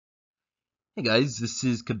Hey guys, this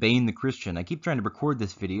is Cabane the Christian. I keep trying to record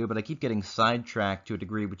this video, but I keep getting sidetracked to a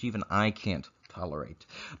degree which even I can't tolerate.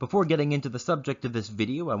 Before getting into the subject of this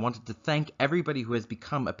video, I wanted to thank everybody who has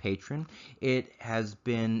become a patron. It has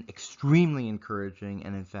been extremely encouraging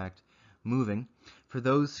and, in fact, moving. For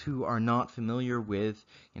those who are not familiar with,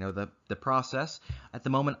 the process, at the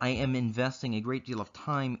moment I am investing a great deal of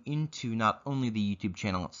time into not only the YouTube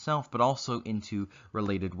channel itself, but also into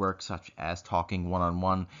related work such as talking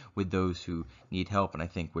one-on-one with those who need help and I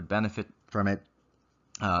think would benefit from it.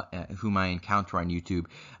 Whom I encounter on YouTube,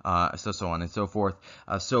 so on and so forth.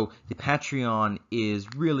 So the Patreon is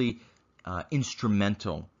really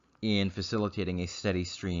instrumental in facilitating a steady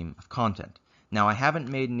stream of content. Now, I haven't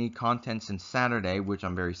made any content since Saturday, which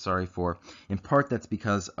I'm very sorry for. In part, that's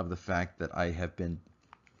because of the fact that I have been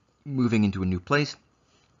moving into a new place.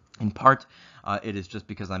 In part, it is just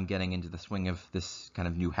because I'm getting into the swing of this kind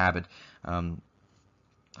of new habit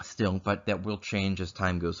still, but that will change as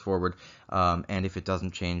time goes forward. And if it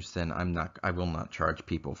doesn't change, then I will not charge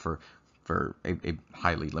people for a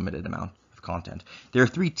highly limited amount of content. There are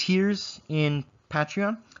 3 tiers in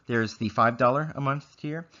Patreon. There's the $5 a month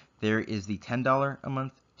tier, there is the $10 a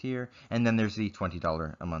month tier, and then there's the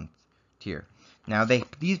 $20 a month tier. Now,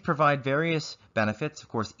 these provide various benefits. Of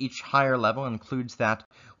course, each higher level includes that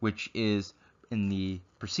which is in the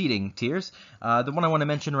preceding tiers. The one I want to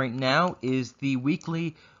mention right now is the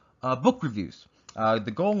weekly book reviews.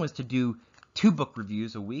 The goal is to do 2 book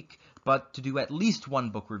reviews a week, but to do at least 1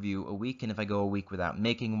 book review a week, and if I go a week without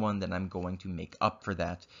making one, then I'm going to make up for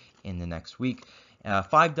that in the next week.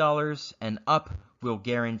 $5 and up will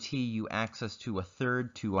guarantee you access to a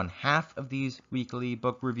third to 1/2 of these weekly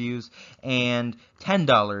book reviews, and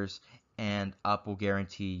 $10 and up will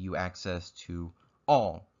guarantee you access to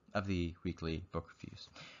all of the weekly book reviews.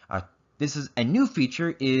 This is a new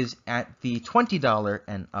feature is at the $20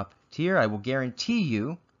 and up tier. I will guarantee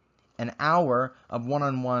you an hour of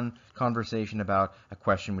one-on-one conversation about a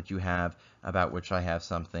question which you have, about which I have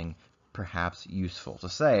something perhaps useful to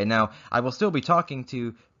say. Now, I will still be talking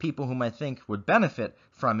to people whom I think would benefit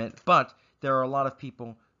from it, but there are a lot of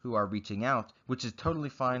people who are reaching out, which is totally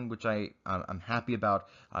fine, which I'm happy about.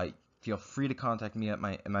 Feel free to contact me at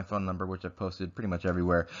my phone number, which I've posted pretty much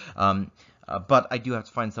everywhere. But I do have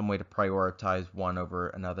to find some way to prioritize one over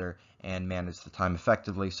another and manage the time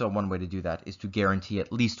effectively. So one way to do that is to guarantee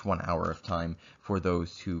at least 1 hour of time for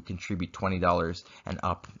those who contribute $20 and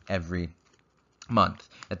up every month.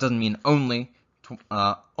 That doesn't mean only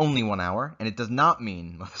 1 hour, and it does not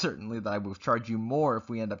mean, certainly, that I will charge you more if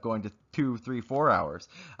we end up going to 2, 3, 4 hours.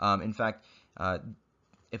 In fact,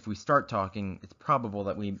 if we start talking, it's probable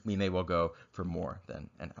that we may well go for more than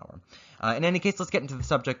an hour. In any case, let's get into the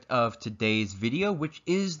subject of today's video, which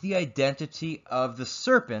is the identity of the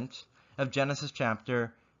serpent of Genesis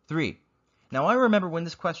chapter 3. Now, I remember when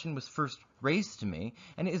this question was first raised to me,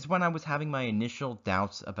 and it is when I was having my initial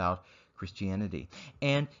doubts about Christianity.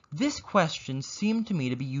 And this question seemed to me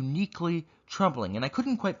to be uniquely troubling, and I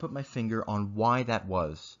couldn't quite put my finger on why that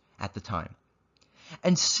was at the time.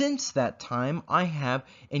 And since that time, I have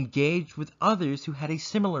engaged with others who had a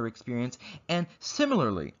similar experience and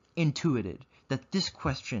similarly intuited that this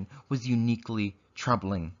question was uniquely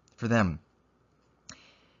troubling for them.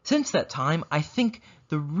 Since that time, I think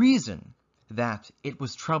the reason that it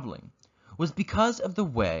was troubling was because of the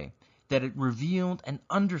way that it revealed and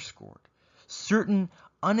underscored certain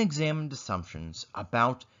unexamined assumptions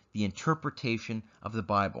about the interpretation of the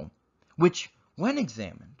Bible, which, when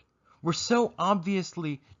examined, were so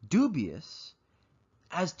obviously dubious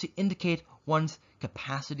as to indicate one's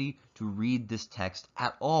capacity to read this text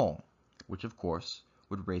at all, which of course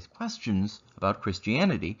would raise questions about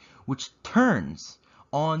Christianity, which turns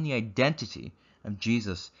on the identity of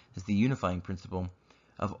Jesus as the unifying principle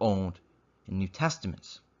of Old and New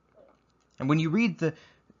Testaments. And when you read the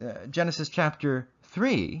Genesis chapter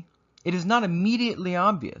 3, it is not immediately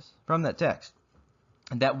obvious from that text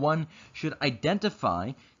that one should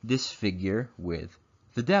identify this figure with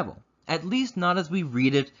the devil. At least not as we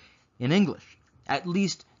read it in English. At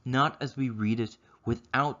least not as we read it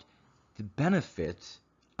without the benefit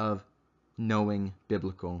of knowing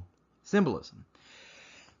biblical symbolism.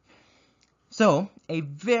 So, a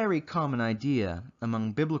very common idea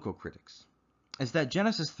among biblical critics is that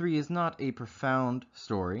Genesis 3 is not a profound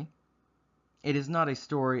story. It is not a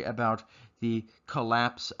story about the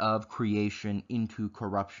collapse of creation into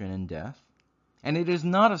corruption and death. And it is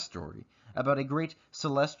not a story about a great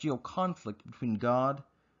celestial conflict between God,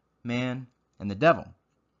 man, and the devil.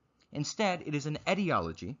 Instead, it is an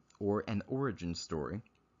etiology, or an origin story,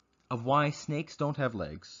 of why snakes don't have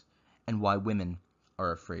legs and why women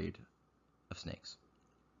are afraid of snakes.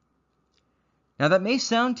 Now, that may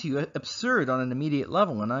sound to you absurd on an immediate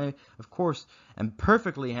level, and I, of course, am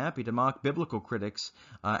perfectly happy to mock biblical critics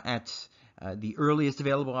at the earliest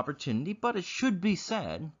available opportunity, but it should be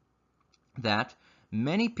said that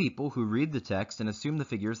many people who read the text and assume the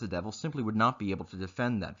figure is the devil simply would not be able to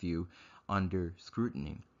defend that view under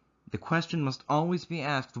scrutiny. The question must always be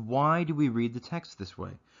asked, why do we read the text this way?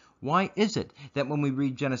 Why is it that when we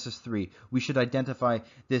read Genesis 3, we should identify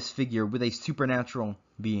this figure with a supernatural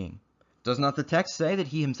being? Does not the text say that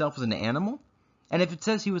he himself was an animal? And if it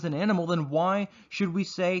says he was an animal, then why should we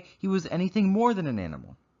say he was anything more than an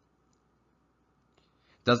animal?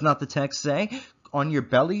 Does not the text say, on your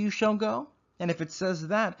belly you shall go? And if it says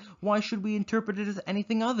that, why should we interpret it as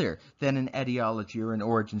anything other than an etiology or an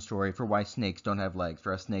origin story for why snakes don't have legs,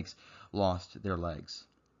 for how snakes lost their legs?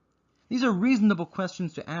 These are reasonable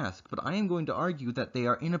questions to ask, but I am going to argue that they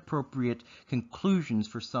are inappropriate conclusions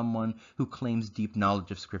for someone who claims deep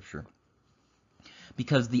knowledge of Scripture.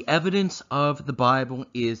 Because the evidence of the Bible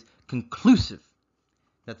is conclusive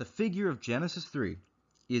that the figure of Genesis 3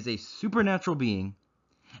 is a supernatural being,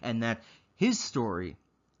 and that his story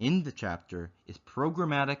in the chapter is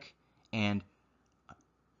programmatic and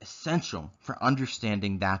essential for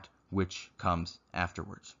understanding that which comes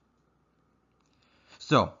afterwards.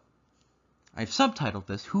 So, I've subtitled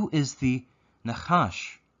this, Who is the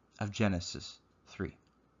Nachash of Genesis 3?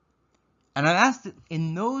 And I've asked it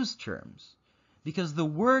in those terms because the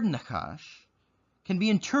word Nachash can be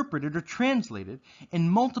interpreted or translated in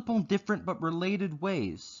multiple different but related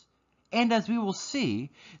ways. And as we will see,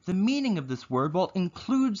 the meaning of this word, while it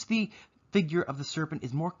includes the figure of the serpent,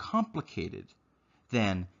 is more complicated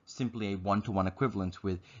than simply a one-to-one equivalence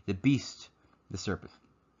with the beast, the serpent.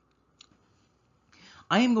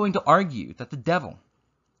 I am going to argue that the devil,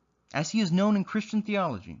 as he is known in Christian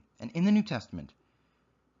theology and in the New Testament,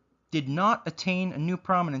 did not attain a new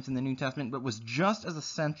prominence in the New Testament, but was just as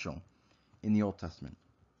essential in the Old Testament.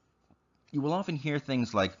 You will often hear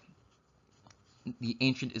things like, the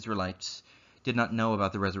ancient Israelites did not know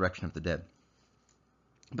about the resurrection of the dead.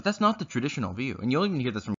 But that's not the traditional view. And you'll even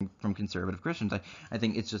hear this from conservative Christians. I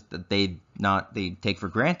think it's just that they take for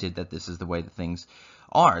granted that this is the way that things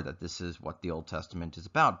are, that this is what the Old Testament is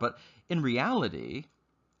about. But in reality,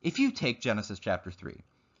 if you take Genesis chapter 3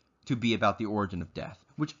 to be about the origin of death,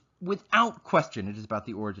 which without question it is about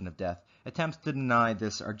the origin of death, attempts to deny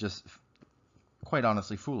this are just quite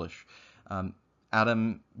honestly foolish.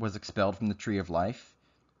 Adam was expelled from the tree of life.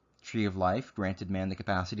 Tree of life granted man the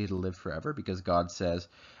capacity to live forever because God says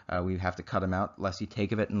we have to cut him out lest he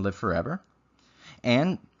take of it and live forever.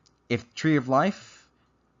 And if tree of life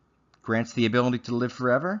grants the ability to live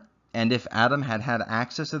forever, and if Adam had had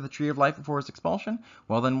access to the tree of life before his expulsion,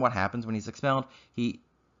 well then what happens when he's expelled? He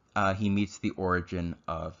meets the origin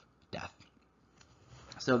of death.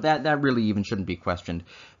 So that really even shouldn't be questioned,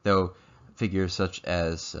 though figures such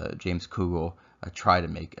as James Kugel try to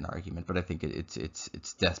make an argument, but I think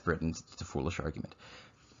it's desperate and it's a foolish argument.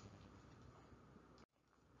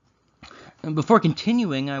 And before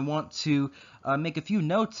continuing, I want to make a few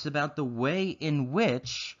notes about the way in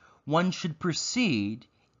which one should proceed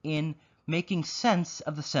in making sense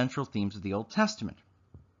of the central themes of the Old Testament.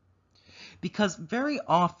 Because very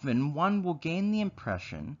often one will gain the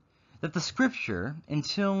impression that the Scripture,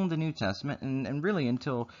 until the New Testament, and really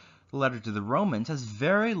until the letter to the Romans, has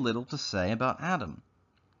very little to say about Adam.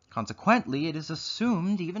 Consequently, it is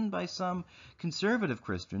assumed, even by some conservative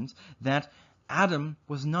Christians, that Adam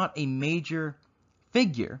was not a major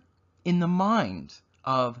figure in the mind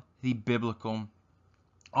of the biblical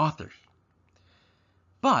authors.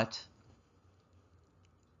 But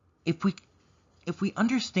if we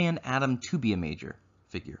understand Adam to be a major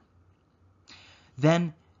figure,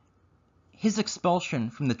 then his expulsion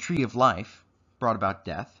from the tree of life brought about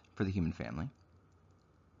death for the human family.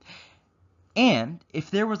 And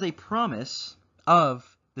if there was a promise of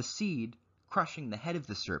the seed crushing the head of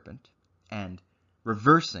the serpent and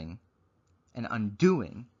reversing and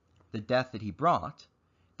undoing the death that he brought,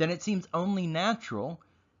 then it seems only natural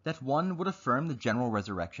that one would affirm the general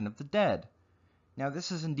resurrection of the dead. Now,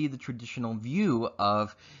 this is indeed the traditional view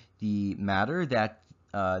of the matter, that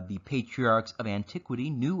the patriarchs of antiquity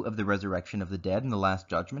knew of the resurrection of the dead in the Last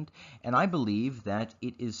Judgment, and I believe that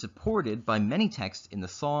it is supported by many texts in the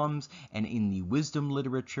Psalms and in the wisdom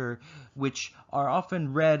literature, which are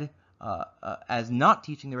often read as not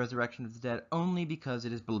teaching the resurrection of the dead only because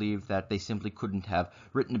it is believed that they simply couldn't have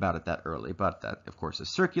written about it that early. But that, of course, is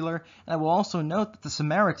circular. And I will also note that the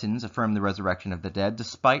Samaritans affirm the resurrection of the dead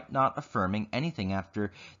despite not affirming anything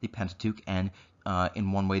after the Pentateuch and,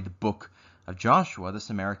 in one way, the book of Joshua, the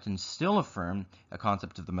Samaritans still affirm a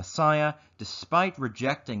concept of the Messiah, despite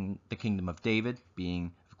rejecting the kingdom of David,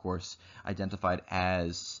 being, of course, identified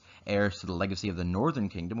as heirs to the legacy of the northern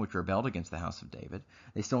kingdom, which rebelled against the house of David.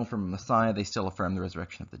 They still affirm the Messiah. They still affirm the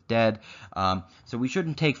resurrection of the dead. So we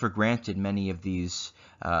shouldn't take for granted many of these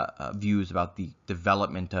views about the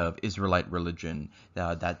development of Israelite religion,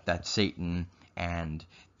 that Satan and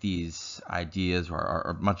these ideas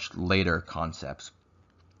are much later concepts.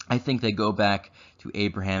 I think they go back to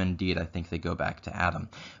Abraham. Indeed, I think they go back to Adam.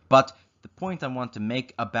 But the point I want to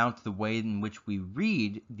make about the way in which we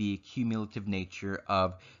read the cumulative nature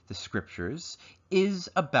of the scriptures is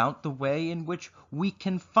about the way in which we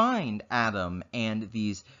can find Adam and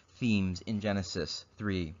these themes in Genesis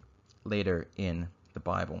 3 later in the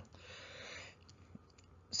Bible.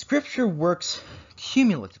 Scripture works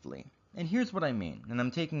cumulatively. And here's what I mean. And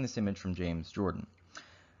I'm taking this image from James Jordan.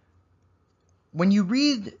 When you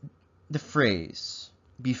read the phrase,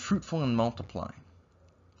 be fruitful and multiply,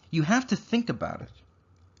 you have to think about it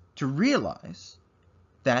to realize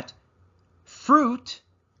that fruit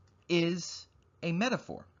is a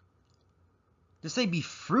metaphor. To say be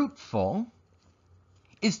fruitful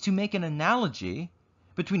is to make an analogy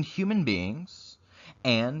between human beings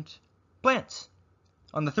and plants.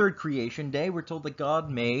 On the third creation day, we're told that God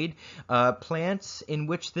made plants in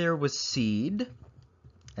which there was seed,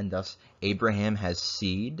 and thus Abraham has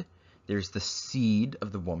seed. There's the seed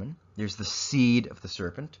of the woman. There's the seed of the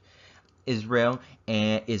serpent. Israel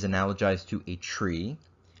is analogized to a tree.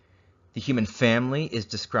 The human family is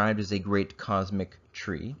described as a great cosmic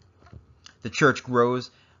tree. The church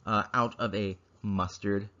grows out of a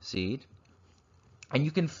mustard seed. And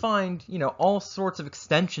you can find, all sorts of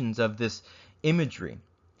extensions of this imagery,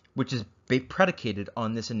 which is predicated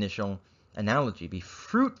on this initial analogy. Be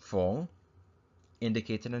fruitful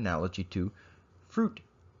indicates an analogy to fruit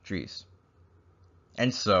trees.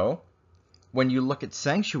 And so, when you look at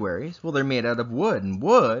sanctuaries, well, they're made out of wood, and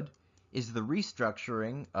wood is the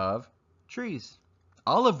restructuring of trees.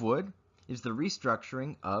 Olive wood is the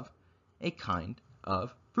restructuring of a kind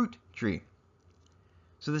of fruit tree.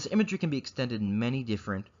 So this imagery can be extended in many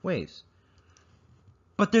different ways.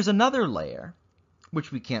 But there's another layer,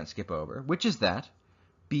 which we can't skip over, which is that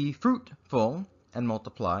be fruitful and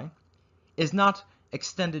multiply is not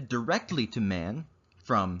extended directly to man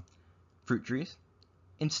from fruit trees.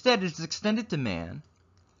 Instead, it is extended to man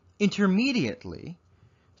intermediately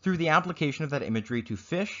through the application of that imagery to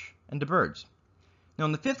fish and to birds. Now,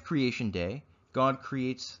 on the fifth creation day, God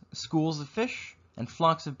creates schools of fish and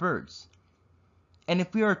flocks of birds. And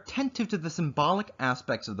if we are attentive to the symbolic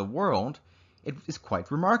aspects of the world, it is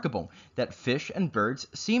quite remarkable that fish and birds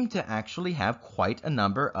seem to actually have quite a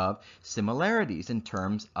number of similarities in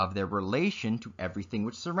terms of their relation to everything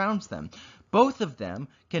which surrounds them. Both of them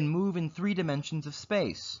can move in 3 dimensions of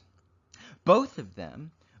space. Both of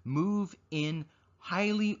them move in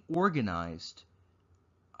highly organized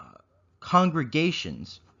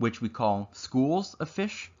congregations, which we call schools of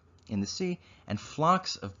fish in the sea and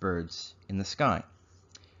flocks of birds in the sky.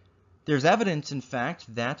 There's evidence, in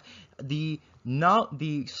fact, that the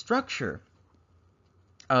structure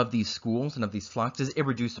of these schools and of these flocks is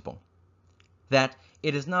irreducible. That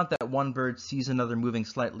it is not that one bird sees another moving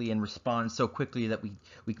slightly and responds so quickly that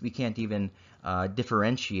we can't even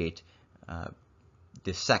differentiate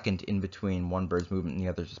the second in between one bird's movement and the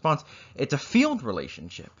other's response. It's a field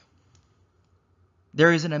relationship.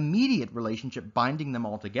 There is an immediate relationship binding them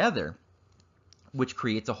all together, which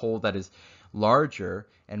creates a whole that is larger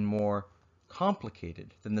and more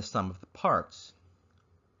complicated than the sum of the parts.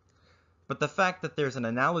 But the fact that there's an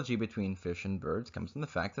analogy between fish and birds comes from the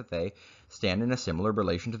fact that they stand in a similar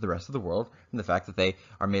relation to the rest of the world, and the fact that they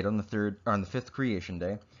are made on the fifth creation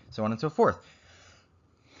day, so on and so forth.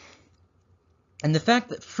 And the fact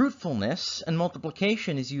that fruitfulness and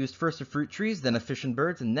multiplication is used first of fruit trees, then of fish and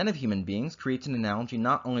birds, and then of human beings creates an analogy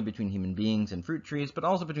not only between human beings and fruit trees, but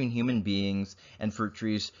also between human beings and fruit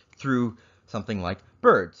trees through something like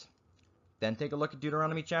birds. Then take a look at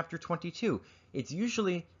Deuteronomy chapter 22. It's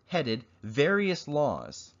usually headed various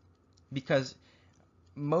laws because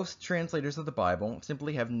most translators of the Bible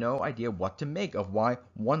simply have no idea what to make of why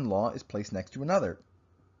one law is placed next to another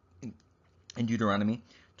in Deuteronomy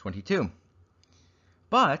 22.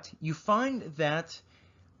 But you find that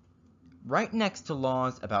right next to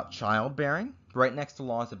laws about childbearing, right next to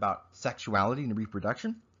laws about sexuality and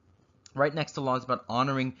reproduction, right next to laws about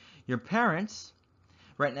honoring your parents,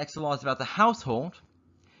 right next to laws about the household,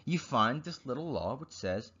 you find this little law which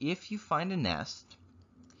says if you find a nest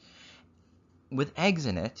with eggs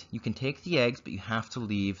in it, you can take the eggs, but you have to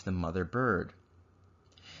leave the mother bird.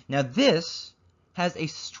 Now this has a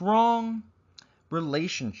strong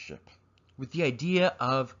relationship with the idea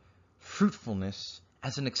of fruitfulness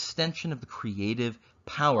as an extension of the creative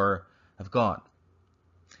power of God.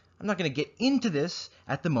 I'm not going to get into this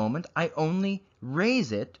at the moment. I only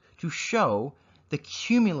raise it to show the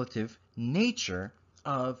cumulative nature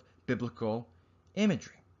of biblical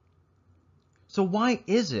imagery. So why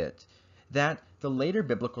is it that the later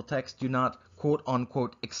biblical texts do not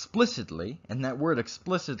quote-unquote explicitly, and that word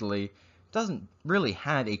explicitly doesn't really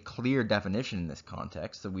have a clear definition in this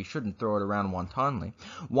context, so we shouldn't throw it around wantonly.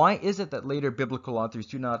 Why is it that later biblical authors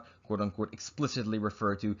do not quote-unquote explicitly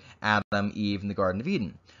refer to Adam, Eve, and the Garden of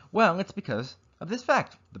Eden? Well, it's because of this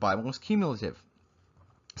fact. The Bible is cumulative.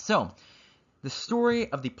 So, the story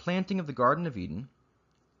of the planting of the Garden of Eden,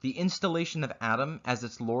 the installation of Adam as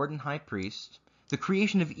its Lord and High Priest, the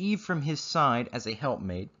creation of Eve from his side as a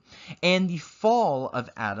helpmate, and the fall of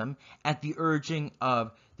Adam at the urging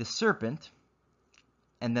of the serpent,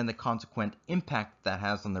 and then the consequent impact that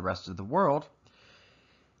has on the rest of the world,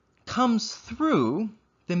 comes through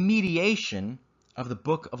the mediation of the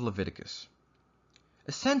book of Leviticus.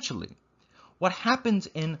 Essentially, what happens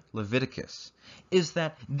in Leviticus is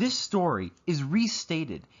that this story is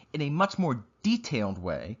restated in a much more detailed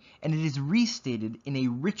way, and it is restated in a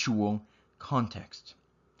ritual context.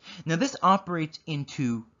 Now, this operates in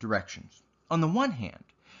two directions. On the one hand,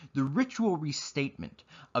 the ritual restatement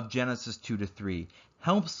of Genesis 2 to 3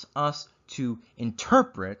 helps us to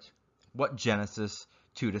interpret what Genesis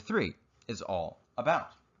 2 to 3 is all about.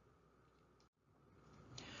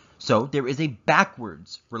 So, there is a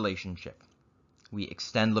backwards relationship. We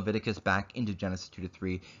extend Leviticus back into Genesis 2 to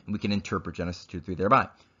 3, and we can interpret Genesis 2 to 3 thereby.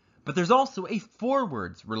 But there's also a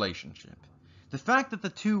forwards relationship. The fact that the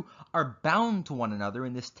two are bound to one another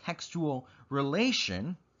in this textual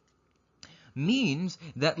relation means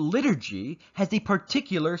that liturgy has a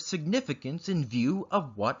particular significance in view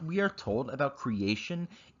of what we are told about creation,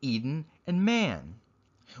 Eden, and man.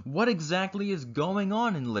 What exactly is going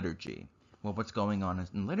on in liturgy? Well, what's going on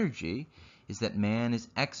in liturgy is that man is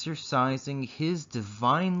exercising his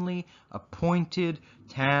divinely appointed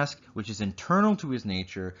task, which is internal to his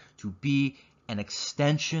nature, to be an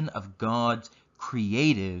extension of God's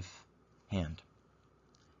creative hand.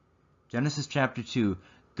 Genesis chapter 2,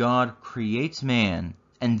 God creates man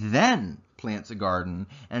and then plants a garden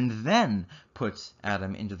and then puts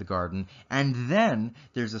Adam into the garden, and then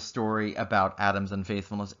there's a story about Adam's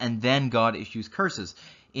unfaithfulness, and then God issues curses.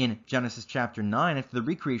 In Genesis chapter 9, after the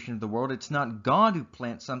recreation of the world, it's not God who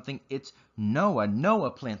plants something, it's Noah.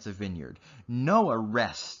 Noah plants a vineyard. Noah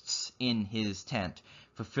rests in his tent,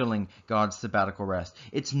 fulfilling God's sabbatical rest.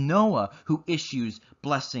 It's Noah who issues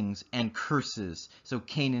blessings and curses. So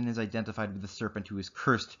Canaan is identified with the serpent who is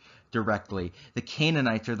cursed directly. The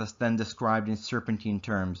Canaanites are thus then described in serpentine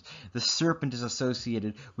terms. The serpent is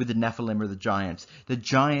associated with the Nephilim, or the giants. The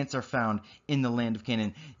giants are found in the land of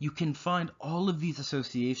Canaan. You can find all of these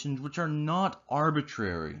associations, which are not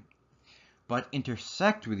arbitrary, but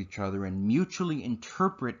intersect with each other and mutually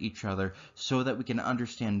interpret each other so that we can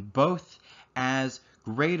understand both as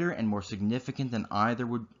greater and more significant than either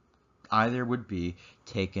would be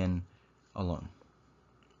taken alone.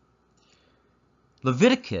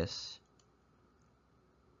 Leviticus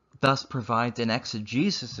thus provides an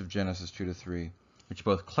exegesis of Genesis 2 to 3, which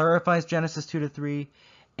both clarifies Genesis 2 to 3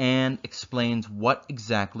 and explains what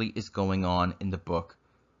exactly is going on in the book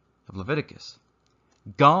of Leviticus.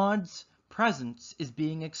 God's presence is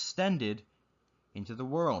being extended into the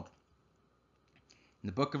world. In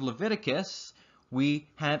the book of Leviticus, we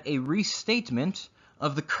have a restatement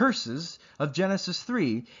of the curses of Genesis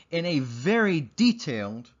 3 in a very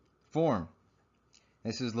detailed form.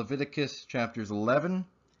 This is Leviticus chapters 11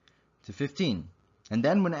 to 15. And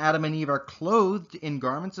then when Adam and Eve are clothed in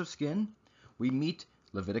garments of skin, we meet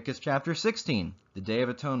Leviticus chapter 16, the Day of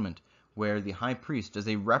Atonement, where the high priest, as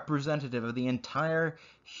a representative of the entire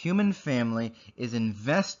human family, is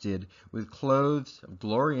invested with clothes of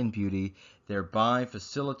glory and beauty, thereby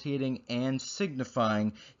facilitating and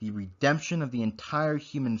signifying the redemption of the entire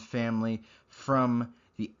human family from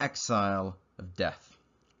the exile of death.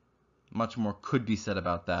 Much more could be said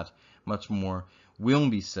about that. Much more will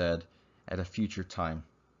be said at a future time.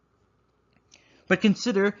 But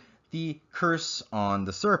consider the curse on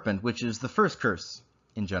the serpent, which is the first curse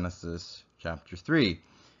in Genesis chapter 3.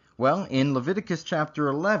 Well, in Leviticus chapter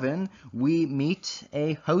 11, we meet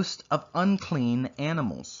a host of unclean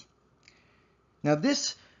animals. Now,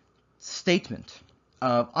 this statement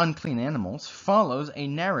of unclean animals follows a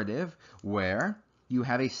narrative where you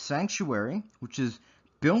have a sanctuary which is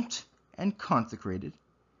built and consecrated.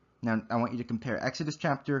 Now, I want you to compare Exodus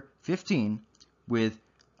chapter 15 with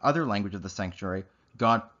other language of the sanctuary,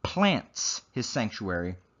 God plants his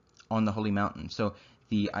sanctuary on the holy mountain. So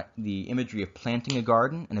the imagery of planting a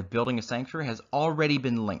garden and of building a sanctuary has already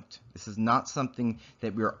been linked. This is not something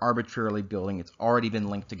that we are arbitrarily building. It's already been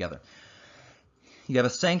linked together. You have a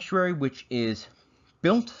sanctuary which is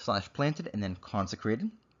built / planted and then consecrated.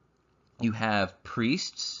 You have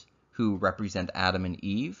priests who represent Adam and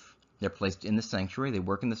Eve. They're placed in the sanctuary. They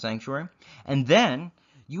work in the sanctuary. And then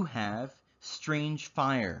you have strange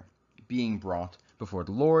fire being brought before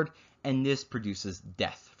the Lord, and this produces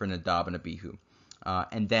death for Nadab and Abihu.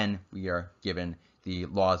 And then we are given the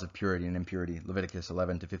laws of purity and impurity, Leviticus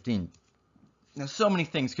 11 to 15. Now, so many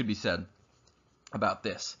things could be said about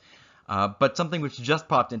this. But something which just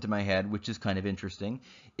popped into my head, which is kind of interesting,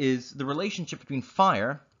 is the relationship between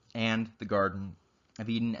fire and the Garden of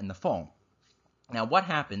Eden and the fall. Now, what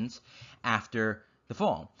happens after the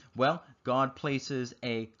fall? Well, God places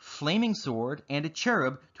a flaming sword and a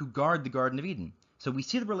cherub to guard the Garden of Eden. So we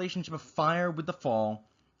see the relationship of fire with the fall,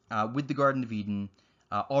 with the Garden of Eden,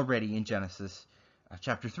 already in Genesis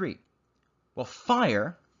chapter 3. Well,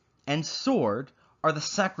 fire and sword are the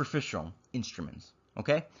sacrificial instruments,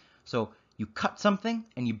 okay? So you cut something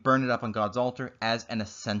and you burn it up on God's altar as an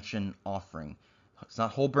ascension offering. It's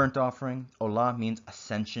not whole burnt offering. Olah means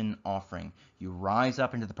ascension offering. You rise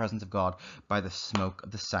up into the presence of God by the smoke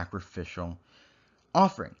of the sacrificial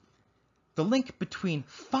offering. The link between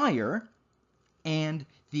fire and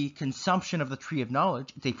the consumption of the tree of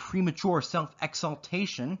knowledge, it's a premature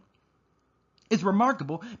self-exaltation, is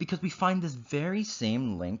remarkable because we find this very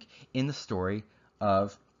same link in the story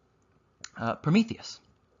of Prometheus.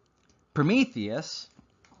 Prometheus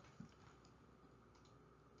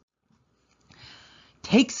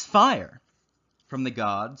takes fire from the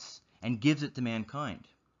gods and gives it to mankind.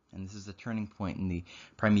 And this is a turning point in the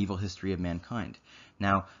primeval history of mankind.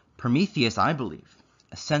 Now, Prometheus, I believe,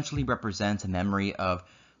 essentially represents a memory of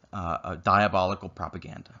a diabolical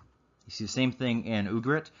propaganda. You see the same thing in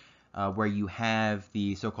Ugarit, where you have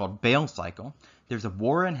the so-called Baal cycle. There's a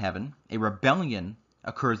war in heaven, a rebellion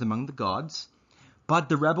occurs among the gods, but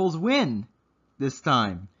the rebels win this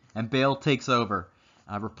time, and Baal takes over,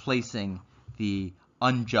 replacing the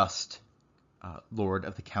unjust Lord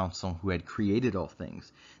of the Council who had created all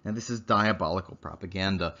things. Now, this is diabolical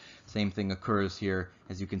propaganda. Same thing occurs here,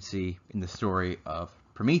 as you can see in the story of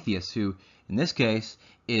Prometheus, who, in this case,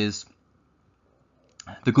 is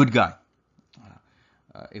the good guy,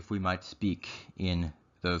 if we might speak in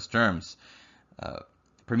those terms.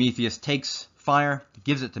 Prometheus takes fire,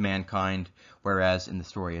 gives it to mankind, whereas in the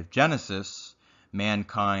story of Genesis,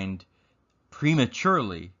 mankind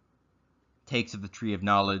prematurely takes of the tree of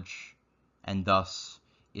knowledge and thus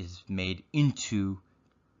is made into,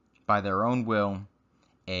 by their own will,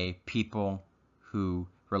 a people who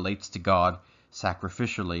relates to God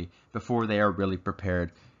sacrificially before they are really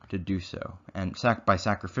prepared to do so. And by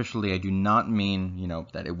sacrificially, I do not mean,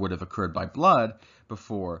 that it would have occurred by blood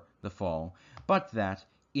before the fall, but that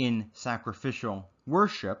in sacrificial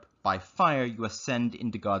worship, by fire, you ascend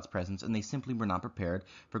into God's presence, and they simply were not prepared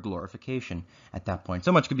for glorification at that point.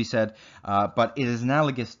 So much could be said, but it is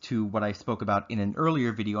analogous to what I spoke about in an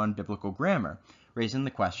earlier video on biblical grammar, raising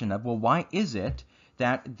the question of, well, why is it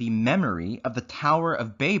that the memory of the Tower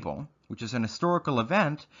of Babel, which is an historical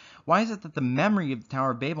event, why is it that the memory of the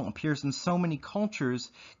Tower of Babel appears in so many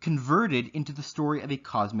cultures converted into the story of a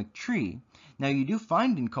cosmic tree? Now, you do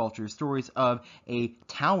find in culture stories of a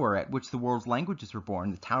tower at which the world's languages were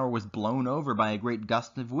born. The tower was blown over by a great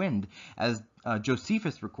gust of wind, as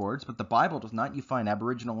Josephus records, but the Bible does not. You find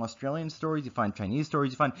Aboriginal Australian stories, you find Chinese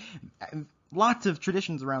stories, you find lots of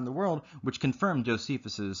traditions around the world which confirm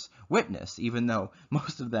Josephus's witness, even though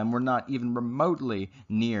most of them were not even remotely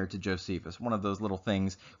near to Josephus. One of those little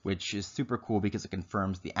things which is super cool because it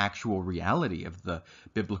confirms the actual reality of the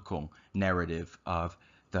biblical narrative of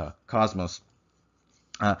the cosmos.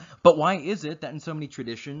 But why is it that in so many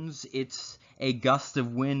traditions it's a gust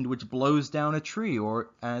of wind which blows down a tree,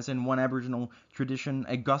 or as in one Aboriginal tradition,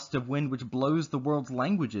 a gust of wind which blows the world's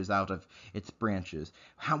languages out of its branches?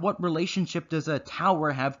 What relationship does a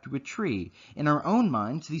tower have to a tree? In our own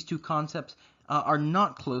minds, these two concepts are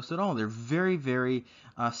not close at all. They're very, very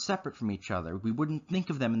separate from each other. We wouldn't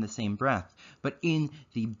think of them in the same breath. But in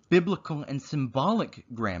the biblical and symbolic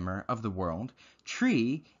grammar of the world,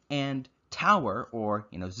 tree and tower, or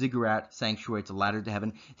ziggurat, sanctuary, it's a ladder to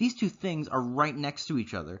heaven, these two things are right next to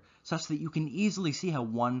each other, such that you can easily see how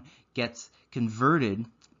one gets converted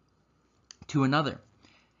to another.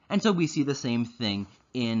 And so we see the same thing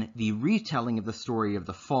in the retelling of the story of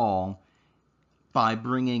the fall by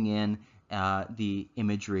bringing in the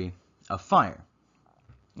imagery of fire.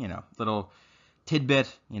 Little tidbit,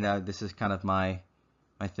 this is kind of my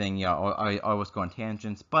my thing. Yeah, I always go on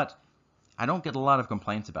tangents, but I don't get a lot of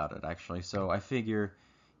complaints about it, actually. So I figure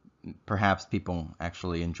perhaps people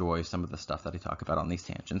actually enjoy some of the stuff that I talk about on these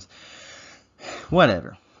tangents.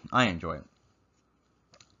 Whatever. I enjoy it.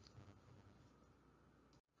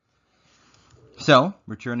 So,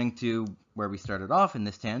 returning to where we started off in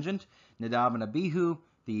this tangent, Nadab and Abihu,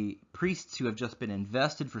 the priests who have just been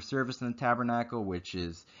invested for service in the tabernacle, which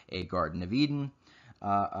is a Garden of Eden,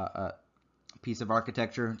 a piece of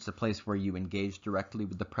architecture. It's a place where you engage directly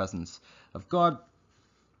with the presence of God.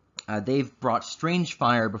 They've brought strange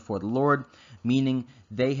fire before the Lord, meaning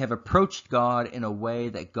they have approached God in a way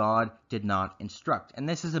that God did not instruct. And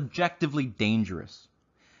this is objectively dangerous.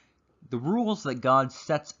 The rules that God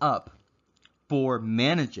sets up for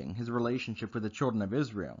managing his relationship with the children of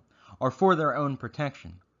Israel are for their own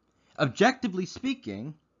protection. Objectively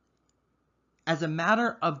speaking, as a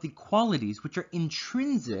matter of the qualities which are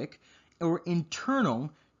intrinsic or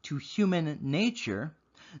internal to human nature,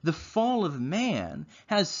 the fall of man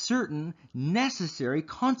has certain necessary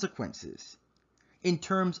consequences in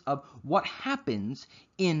terms of what happens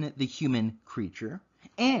in the human creature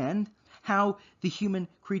and how the human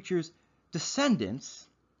creature's descendants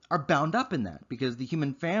are bound up in that, because the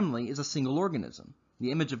human family is a single organism.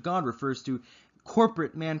 The image of God refers to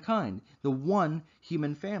corporate mankind, the one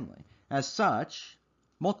human family. As such,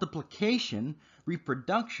 multiplication,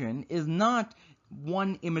 reproduction, is not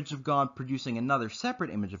one image of God producing another separate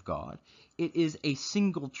image of God. It is a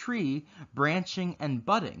single tree branching and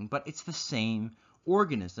budding, but it's the same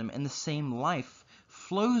organism, and the same life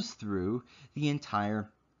flows through the entire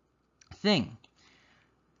thing.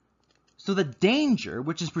 So the danger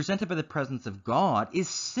which is presented by the presence of God is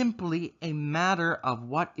simply a matter of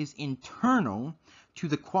what is internal to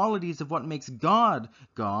the qualities of what makes God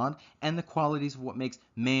God and the qualities of what makes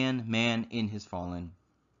man man in his fallen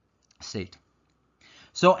state.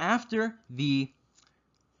 So after the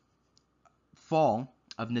fall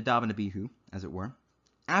of Nadab and Abihu, as it were,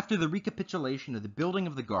 after the recapitulation of the building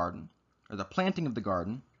of the garden, or the planting of the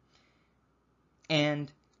garden,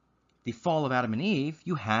 and the fall of Adam and Eve,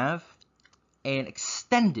 you have an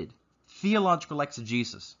extended theological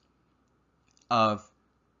exegesis of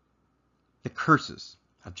the curses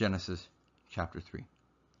of Genesis chapter 3.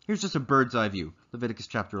 Here's just a bird's eye view. Leviticus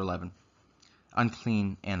chapter 11.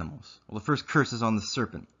 Unclean animals. Well, the first curse is on the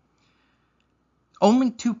serpent.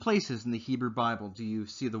 Only 2 places in the Hebrew Bible do you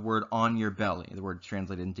see the word on your belly. The word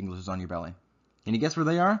translated into English is on your belly. Can you guess where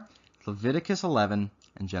they are? Leviticus 11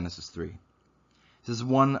 and Genesis 3. This is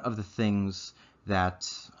one of the things that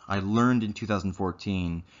I learned in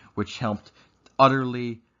 2014, which helped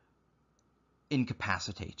utterly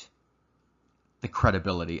incapacitate the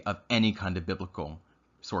credibility of any kind of biblical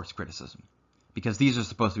source criticism. Because these are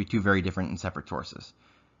supposed to be 2 very different and separate sources.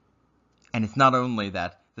 And it's not only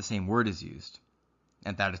that the same word is used,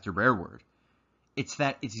 and that it's a rare word, it's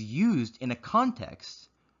that it's used in a context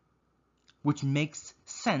which makes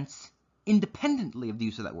sense independently of the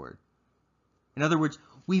use of that word. In other words,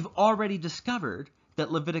 we've already discovered that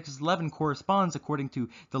Leviticus 11 corresponds, according to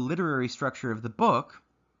the literary structure of the book,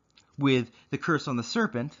 with the curse on the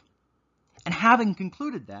serpent. And having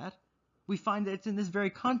concluded that, we find that it's in this very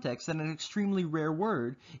context that an extremely rare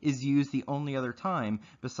word is used the only other time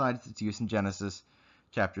besides its use in Genesis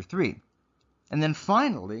chapter 3. And then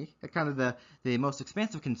finally, at kind of the most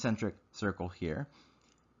expansive concentric circle here,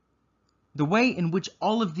 the way in which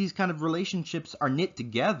all of these kind of relationships are knit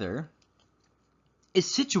together is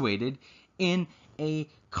situated in a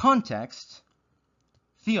context,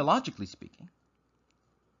 theologically speaking,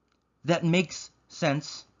 that makes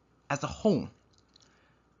sense as a whole.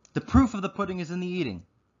 The proof of the pudding is in the eating.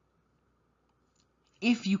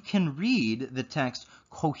 If you can read the text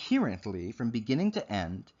coherently from beginning to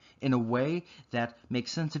end in a way that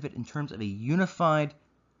makes sense of it in terms of a unified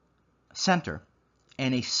center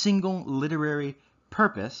and a single literary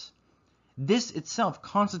purpose, this itself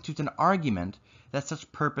constitutes an argument that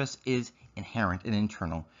such purpose is inherent and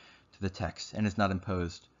internal to the text and is not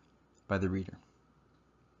imposed by the reader.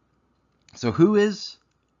 So who is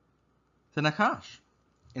the Nakash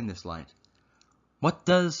in this light? What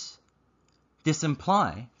does this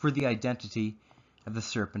imply for the identity of the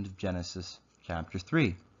serpent of Genesis chapter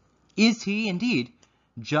 3? Is he indeed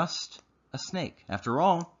just a snake? After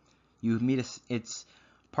all, it's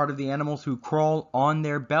part of the animals who crawl on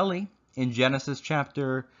their belly in Genesis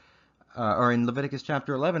chapter, or in Leviticus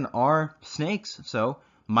chapter 11, are snakes. So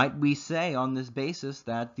might we say on this basis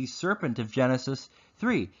that the serpent of Genesis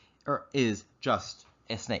 3 is just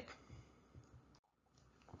a snake?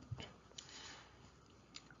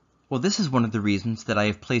 Well, this is one of the reasons that I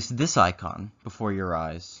have placed this icon before your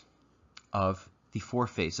eyes of the four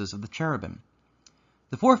faces of the cherubim.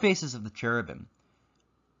 The four faces of the cherubim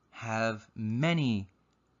have many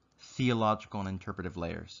theological and interpretive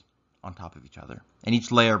layers on top of each other, and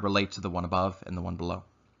each layer relates to the one above and the one below.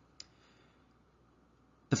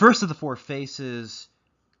 The first of the four faces,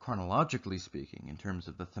 chronologically speaking, in terms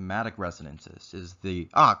of the thematic resonances, is the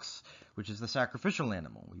ox, which is the sacrificial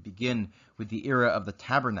animal. We begin with the era of the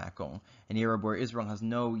tabernacle, an era where Israel has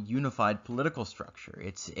no unified political structure.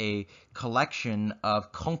 It's a collection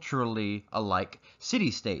of culturally alike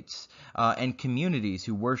city-states and communities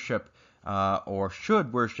who worship or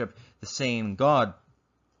should worship the same God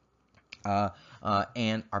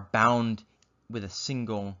and are bound with a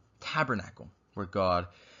single tabernacle where God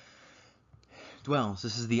dwells.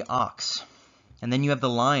 This is the ox. And then you have the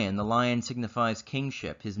lion. The lion signifies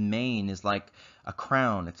kingship. His mane is like a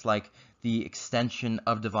crown. It's like the extension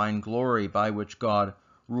of divine glory by which God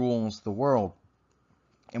rules the world.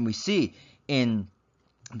 And we see in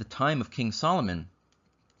the time of King Solomon,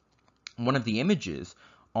 one of the images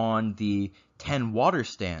on the 10 water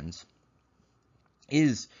stands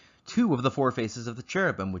is two of the four faces of the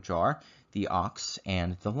cherubim, which are the ox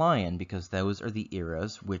and the lion, because those are the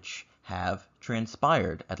eras which have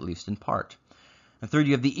transpired, at least in part. And third,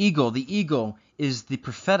 you have the eagle. The eagle is the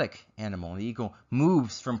prophetic animal. The eagle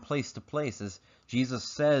moves from place to place, as Jesus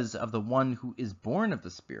says of the one who is born of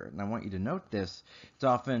the Spirit. And I want you to note this. It's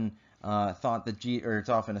often thought that, it's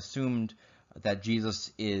often assumed that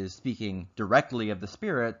Jesus is speaking directly of the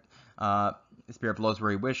Spirit. The Spirit blows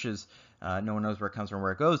where he wishes. No one knows where it comes from,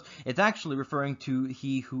 where it goes. It's actually referring to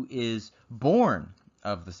he who is born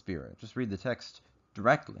of the Spirit. Just read the text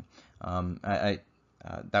directly.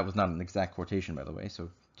 That was not an exact quotation, by the way, so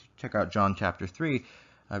check out John chapter 3.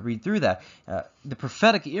 Read through that. The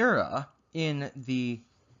prophetic era in the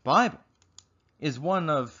Bible is one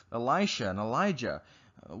of Elisha and Elijah,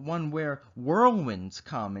 one where whirlwinds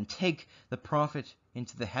come and take the prophet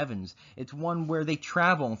into the heavens. It's one where they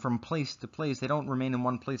travel from place to place. They don't remain in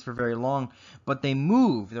one place for very long, but they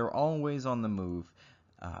move. They're always on the move.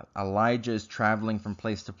 Elijah is traveling from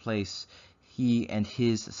place to place. He and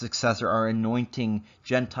his successor are anointing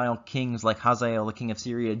Gentile kings like Hazael, the king of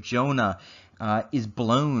Syria. Jonah is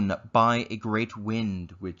blown by a great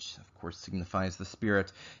wind, which of course signifies the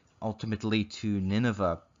Spirit, ultimately to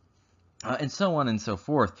Nineveh. And so on and so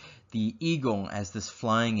forth. The eagle as this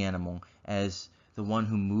flying animal, as the one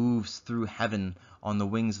who moves through heaven on the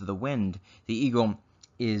wings of the wind. The eagle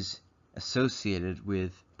is associated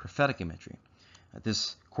with prophetic imagery.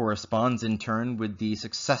 This corresponds in turn with the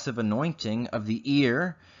successive anointing of the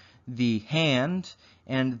ear, the hand,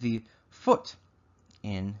 and the foot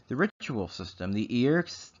in the ritual system. The ear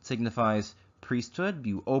signifies priesthood.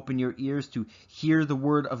 You open your ears to hear the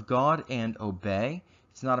word of God and obey.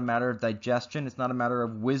 It's not a matter of digestion. It's not a matter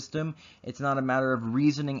of wisdom. It's not a matter of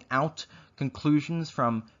reasoning out conclusions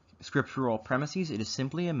from scriptural premises. It is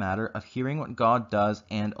simply a matter of hearing what God does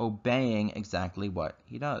and obeying exactly what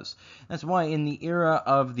he does. That's why in the era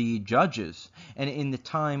of the judges and in the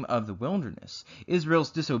time of the wilderness,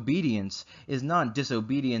 Israel's disobedience is not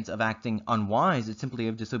disobedience of acting unwise. It's simply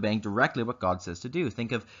of disobeying directly what God says to do.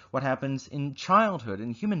 Think of what happens in childhood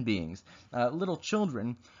in human beings. Little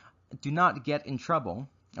children do not get in trouble,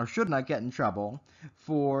 or should not get in trouble,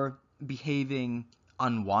 for behaving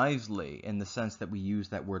unwisely in the sense that we use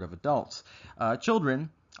that word of adults. Children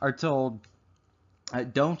are told,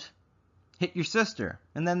 don't hit your sister,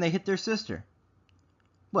 and then they hit their sister.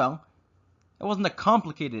 Well, it wasn't a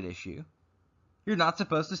complicated issue. You're not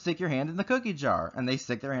supposed to stick your hand in the cookie jar, and they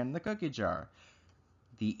stick their hand in the cookie jar.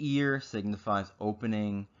 The ear signifies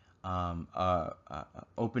opening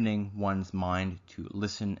one's mind to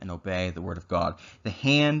listen and obey the word of God. The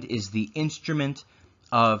hand is the instrument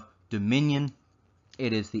of dominion.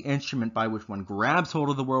 It is the instrument by which one grabs hold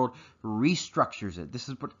of the world, restructures it. This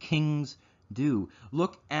is what kings do.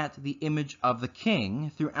 Look at the image of the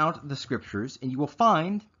king throughout the scriptures, and you will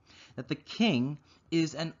find that the king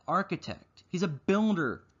is an architect. He's a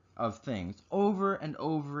builder of things. Over and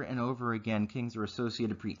over and over again, kings are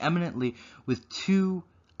associated preeminently with two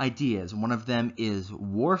ideas. One of them is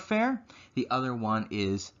warfare. The other one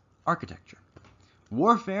is architecture.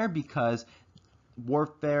 Warfare, because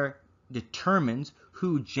warfare determines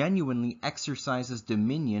who genuinely exercises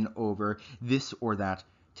dominion over this or that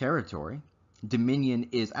territory. Dominion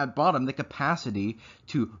is, at bottom, the capacity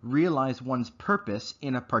to realize one's purpose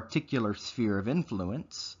in a particular sphere of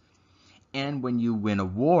influence. And when you win a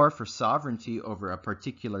war for sovereignty over a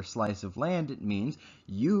particular slice of land, it means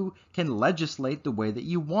you can legislate the way that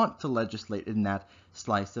you want to legislate in that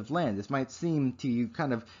slice of land. This might seem to you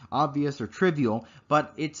kind of obvious or trivial,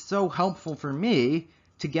 but it's so helpful for me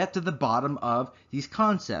to get to the bottom of these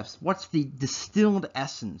concepts. What's the distilled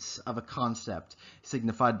essence of a concept,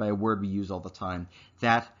 signified by a word we use all the time?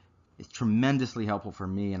 That is tremendously helpful for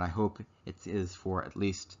me, and I hope it is for at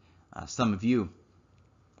least some of you.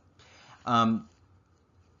 And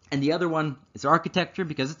the other one is architecture,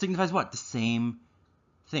 because it signifies what? The same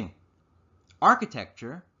thing.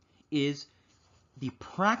 Architecture is the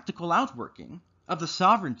practical outworking of the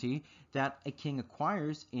sovereignty that a king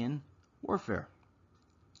acquires in warfare.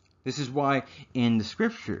 This is why in the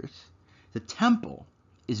scriptures, the temple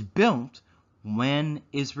is built when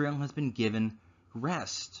Israel has been given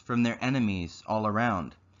rest from their enemies all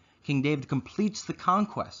around. King David completes the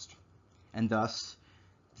conquest, and thus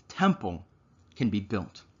the temple can be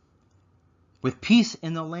built. With peace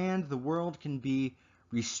in the land, the world can be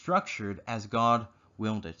restructured as God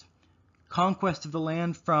willed it. Conquest of the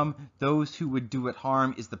land from those who would do it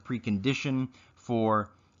harm is the precondition for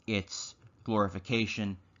its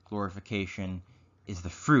glorification. Glorification is the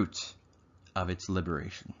fruit of its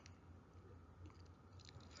liberation.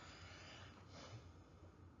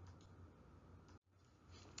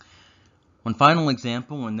 One final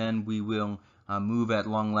example, and then we will move at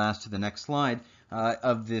long last to the next slide,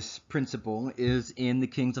 of this principle is in the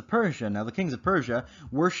kings of Persia. Now, the kings of Persia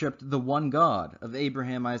worshipped the one God of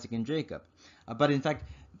Abraham, Isaac, and Jacob. But in fact,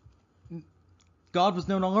 God was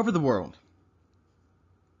known all over the world.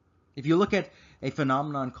 If you look at a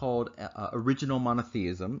phenomenon called original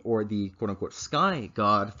monotheism, or the quote-unquote sky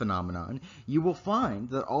god phenomenon, you will find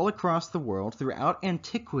that all across the world, throughout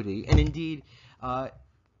antiquity, and indeed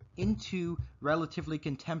into relatively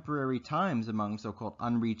contemporary times among so-called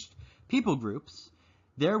unreached people groups,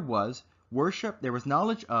 there was worship, there was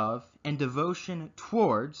knowledge of, and devotion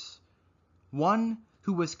towards one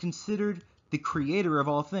who was considered the creator of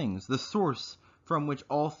all things, the source from which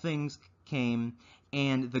all things came,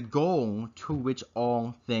 and the goal to which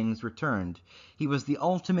all things returned. He was the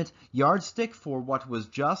ultimate yardstick for what was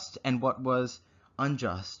just and what was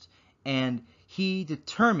unjust, and he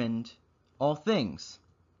determined all things.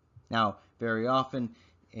 Now, very often,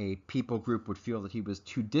 a people group would feel that he was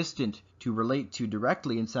too distant to relate to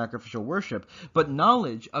directly in sacrificial worship, but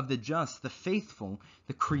knowledge of the just, the faithful,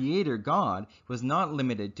 the Creator God was not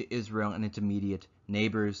limited to Israel and its immediate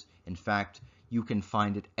neighbors. In fact, you can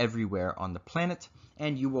find it everywhere on the planet,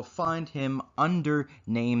 and you will find him under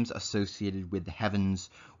names associated with the heavens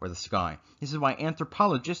or the sky. This is why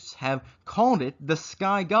anthropologists have called it the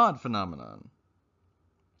sky god phenomenon.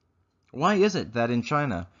 Why is it that in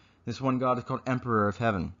China, this one god is called Emperor of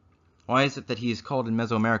Heaven? Why is it that he is called in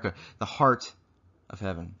Mesoamerica the Heart of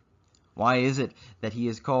Heaven? Why is it that he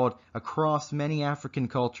is called across many African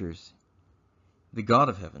cultures the God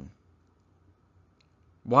of Heaven?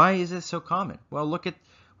 Why is this so common? Well, look at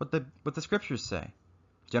what the scriptures say.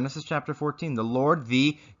 Genesis chapter 14, the Lord,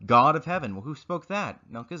 the God of heaven. Well, who spoke that?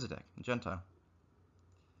 Melchizedek, a Gentile.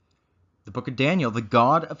 The book of Daniel, the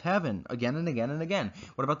God of heaven, again and again and again.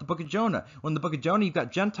 What about the book of Jonah? Well, in the book of Jonah, you've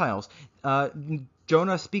got Gentiles.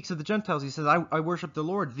 Jonah speaks of the Gentiles. He says, I worship the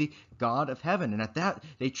Lord, the God of heaven. And at that,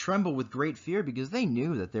 they tremble with great fear because they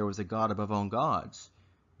knew that there was a God above all gods.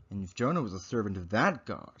 And if Jonah was a servant of that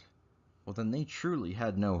God, well, then they truly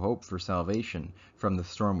had no hope for salvation from the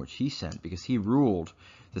storm which he sent, because he ruled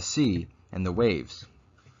the sea and the waves.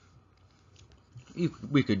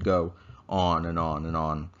 We could go on and on and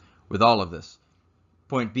on with all of this.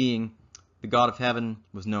 Point being, the God of heaven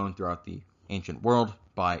was known throughout the ancient world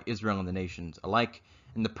by Israel and the nations alike,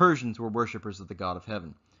 and the Persians were worshippers of the God of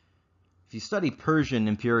heaven. If you study Persian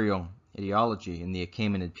imperial ideology in the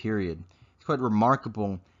Achaemenid period, it's quite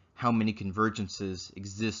remarkable how many convergences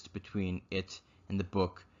exist between it and the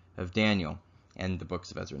book of Daniel, and the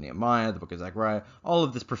books of Ezra and Nehemiah, the book of Zechariah, all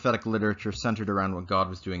of this prophetic literature centered around what God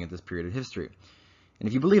was doing at this period of history. And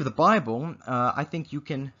if you believe the Bible, I think you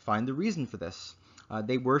can find the reason for this.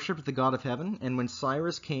 They worshipped the God of heaven, and when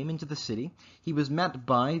Cyrus came into the city, he was met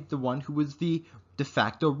by the one who was the de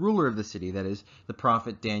facto ruler of the city, that is, the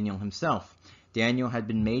prophet Daniel himself. Daniel had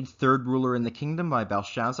been made third ruler in the kingdom by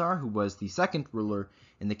Belshazzar, who was the second ruler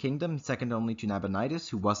in the kingdom, second only to Nabonidus,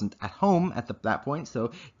 who wasn't at home at that point,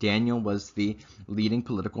 so Daniel was the leading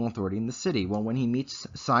political authority in the city. Well, when he meets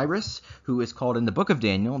Cyrus, who is called in the book of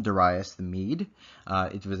Daniel Darius the Mede,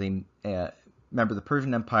 it was remember, the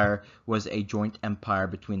Persian Empire was a joint empire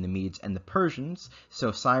between the Medes and the Persians,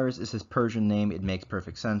 so Cyrus is his Persian name. It makes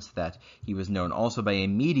perfect sense that he was known also by a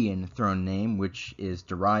Median throne name, which is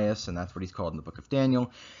Darius, and that's what he's called in the book of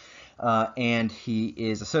Daniel. And he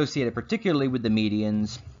is associated particularly with the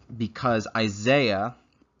Medians because Isaiah,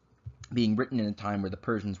 being written in a time where the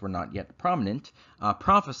Persians were not yet prominent,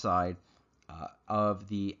 prophesied of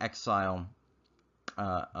the exile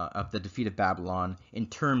of the defeat of Babylon in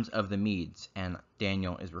terms of the Medes, and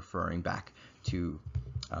Daniel is referring back to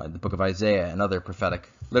the book of Isaiah and other prophetic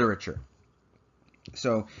literature.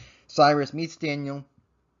 So Cyrus meets Daniel.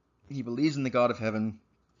 He believes in the God of heaven.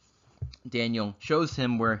 Daniel shows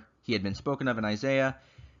him where he had been spoken of in Isaiah.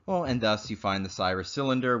 Well, and thus you find the Cyrus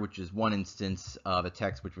cylinder, which is one instance of a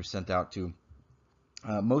text which was sent out to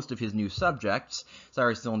most of his new subjects.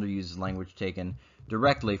 Cyrus cylinder uses language taken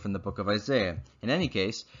directly from the book of Isaiah. In any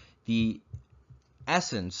case, the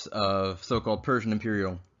essence of so-called Persian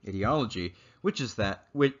imperial ideology, which is that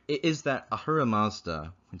Ahura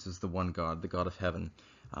Mazda, which is the one God, the God of heaven.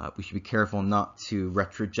 We should be careful not to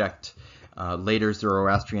retroject later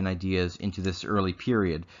Zoroastrian ideas into this early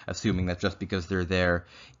period, assuming that just because they're there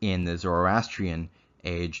in the Zoroastrian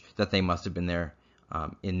age, that they must have been there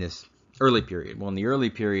in this early period. Well, in the early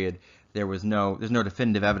period, there's no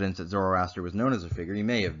definitive evidence that Zoroaster was known as a figure. He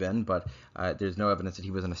may have been, but there's no evidence that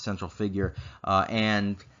he was an essential figure.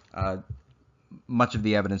 Much of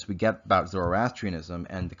the evidence we get about Zoroastrianism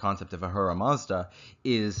and the concept of Ahura Mazda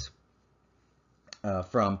is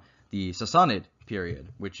from the Sassanid period,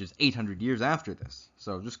 which is 800 years after this.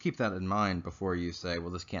 So just keep that in mind before you say,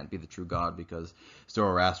 well, this can't be the true God because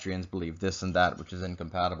Zoroastrians believe this and that, which is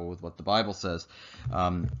incompatible with what the Bible says.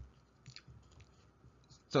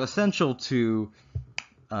 So essential to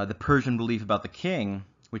the Persian belief about the king,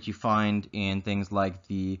 which you find in things like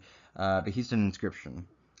the Behistun inscription,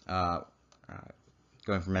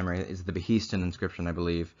 going from memory, is the Behistun inscription, I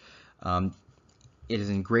believe. It is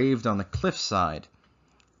engraved on the cliffside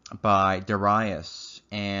by Darius,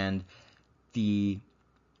 and the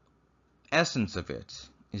essence of it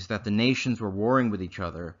is that the nations were warring with each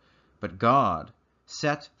other, but God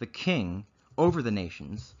set the king over the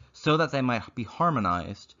nations so that they might be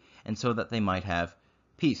harmonized and so that they might have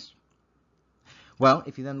peace. Well,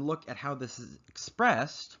 if you then look at how this is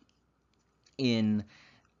expressed in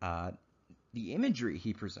the imagery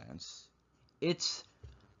he presents, it's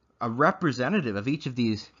a representative of each of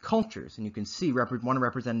these cultures, and you can see one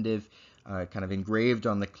representative kind of engraved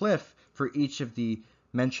on the cliff for each of the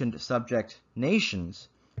mentioned subject nations,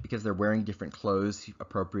 because they're wearing different clothes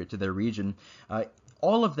appropriate to their region.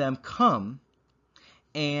 All of them come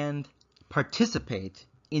and participate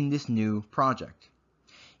in this new project.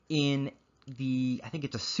 In I think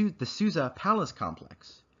it's the Susa Palace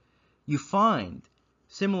complex, you find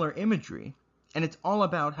similar imagery, and it's all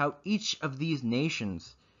about how each of these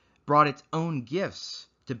nations brought its own gifts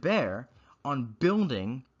to bear on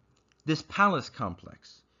building this palace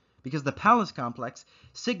complex, because the palace complex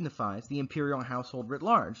signifies the imperial household writ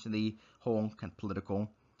large, the whole kind of political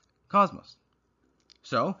cosmos.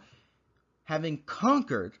 So, having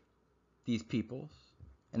conquered these peoples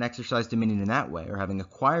and exercised dominion in that way, or having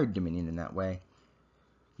acquired dominion in that way,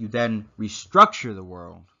 you then restructure the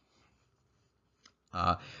world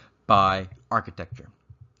by architecture.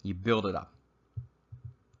 You build it up.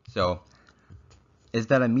 So, is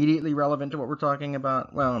that immediately relevant to what we're talking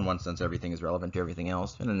about? Well, in one sense, everything is relevant to everything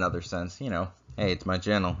else. In another sense, hey, it's my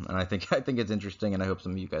channel, and I think it's interesting, and I hope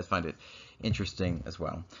some of you guys find it interesting as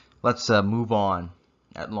well. Let's move on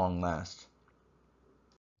at long last.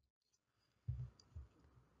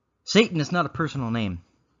 Satan is not a personal name.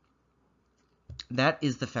 That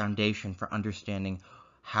is the foundation for understanding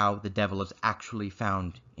how the devil is actually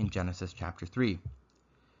found in Genesis chapter 3.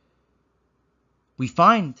 We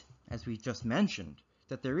find, as we just mentioned,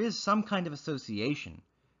 that there is some kind of association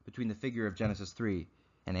between the figure of Genesis 3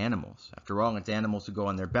 and animals. After all, it's animals who go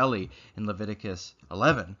on their belly in Leviticus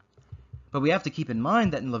 11. But we have to keep in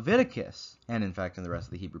mind that in Leviticus, and in fact in the rest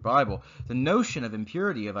of the Hebrew Bible, the notion of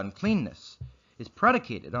impurity, of uncleanness, is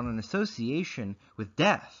predicated on an association with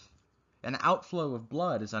death. An outflow of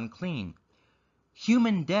blood is unclean.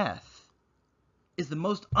 Human death is the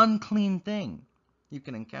most unclean thing you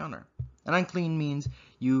can encounter. And unclean means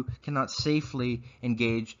you cannot safely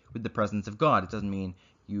engage with the presence of God. It doesn't mean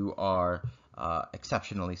you are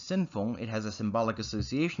exceptionally sinful. It has a symbolic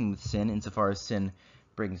association with sin insofar as sin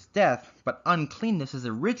brings death. But uncleanness is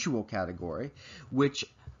a ritual category which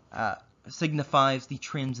signifies the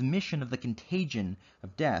transmission of the contagion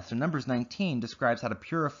of death. So Numbers 19 describes how to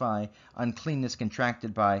purify uncleanness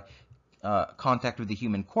contracted by contact with the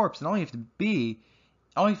human corpse. And all you have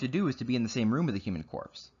to do is to be in the same room with the human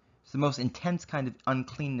corpse. It's the most intense kind of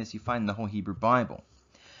uncleanness you find in the whole Hebrew Bible.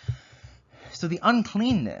 So the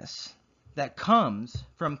uncleanness that comes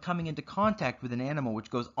from coming into contact with an animal which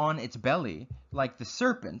goes on its belly, like the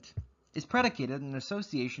serpent, is predicated on an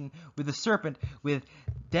association with the serpent with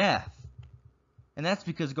death. And that's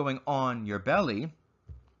because going on your belly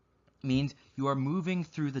means you are moving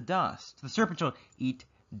through the dust. The serpent shall eat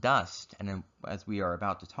dust. And as we are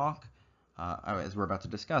about to talk, as we're about to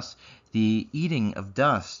discuss, the eating of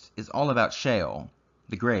dust is all about Sheol,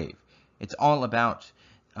 the grave. It's all about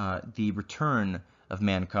the return of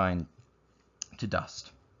mankind to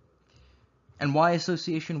dust. And why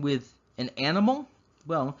association with an animal?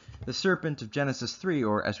 Well, the serpent of Genesis 3,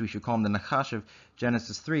 or as we should call him, the Nachash of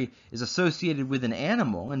Genesis 3, is associated with an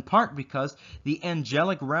animal, in part because the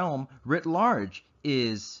angelic realm writ large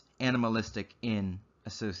is animalistic in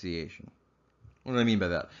association. What do I mean by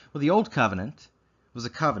that? Well, the Old Covenant was a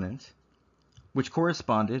covenant which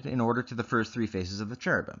corresponded in order to the first three faces of the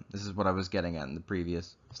cherubim. This is what I was getting at in the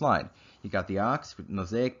previous slide. You got the ox,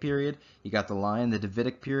 Mosaic period, you got the lion, the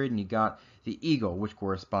Davidic period, and you got the eagle, which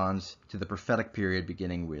corresponds to the prophetic period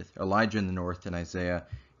beginning with Elijah in the north and Isaiah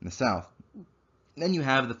in the south. Then you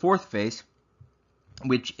have the fourth face,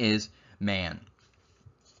 which is man.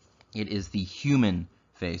 It is the human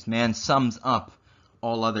face. Man sums up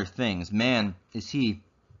all other things. Man is he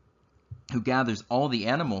who gathers all the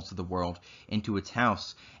animals of the world into its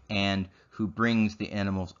house and who brings the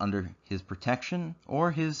animals under his protection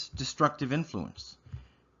or his destructive influence.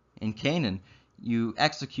 In Canaan, you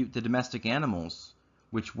execute the domestic animals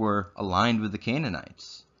which were aligned with the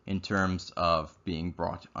Canaanites in terms of being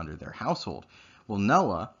brought under their household. Well,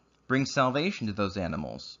 Noah brings salvation to those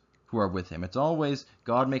animals who are with him. It's always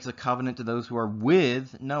God makes a covenant to those who are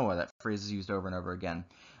with Noah. That phrase is used over and over again.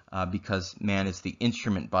 Because man is the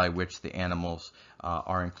instrument by which the animals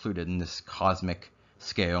are included in this cosmic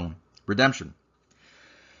scale redemption.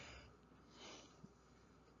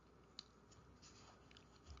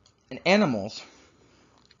 And animals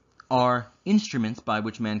are instruments by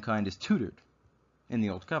which mankind is tutored in the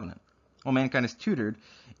Old Covenant. Well, mankind is tutored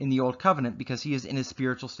in the Old Covenant because he is in his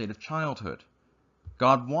spiritual state of childhood.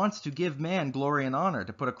 God wants to give man glory and honor,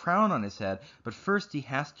 to put a crown on his head, but first he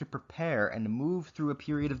has to prepare and move through a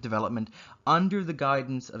period of development under the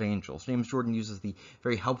guidance of angels. James Jordan uses the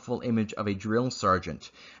very helpful image of a drill sergeant.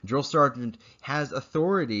 A drill sergeant has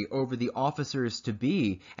authority over the officers to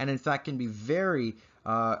be, and in fact can be very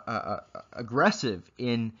aggressive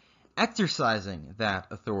in exercising that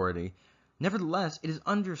authority. Nevertheless, it is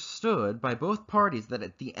understood by both parties that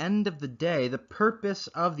at the end of the day, the purpose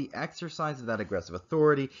of the exercise of that aggressive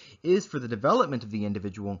authority is for the development of the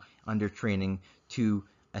individual under training to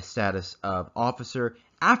a status of officer,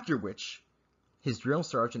 after which his drill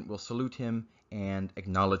sergeant will salute him and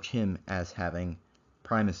acknowledge him as having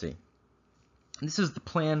primacy. And this is the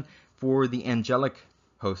plan for the angelic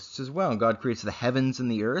hosts as well. God creates the heavens and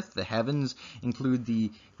the earth. The heavens include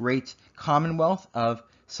the great commonwealth of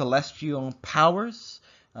celestial powers,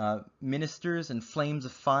 ministers and flames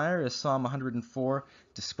of fire, as Psalm 104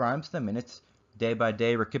 describes them in its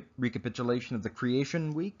day-by-day recapitulation of the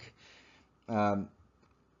creation week. But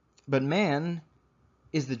man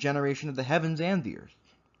is the generation of the heavens and the earth.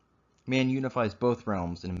 Man unifies both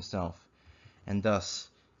realms in himself, and thus,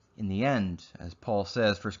 in the end, as Paul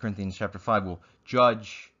says, 1 Corinthians chapter 5, will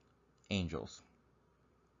judge angels.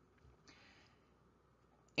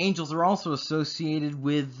 Angels are also associated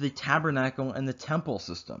with the tabernacle and the temple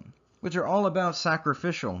system, which are all about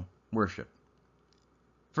sacrificial worship.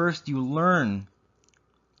 First, you learn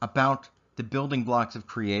about the building blocks of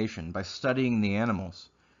creation by studying the animals.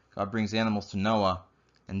 God brings animals to Noah,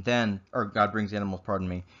 and then, or God brings animals,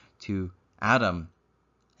 to Adam,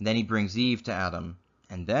 and then he brings Eve to Adam,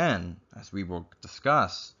 and then, as we will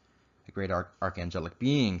discuss, the great archangelic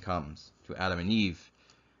being comes to Adam and Eve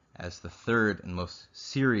as the third and most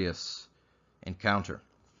serious encounter.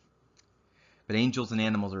 But angels and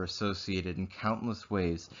animals are associated in countless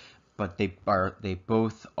ways, but they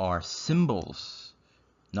both are symbols,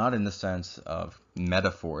 not in the sense of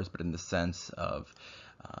metaphors, but in the sense of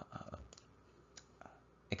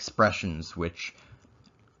expressions which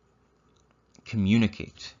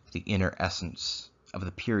communicate the inner essence of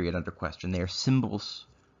the period under question. They are symbols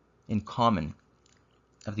in common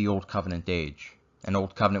of the Old Covenant age. An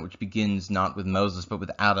Old Covenant which begins not with Moses but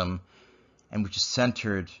with Adam, and which is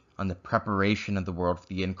centered on the preparation of the world for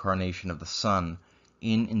the incarnation of the Son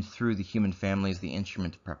in and through the human family as the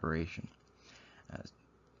instrument of preparation.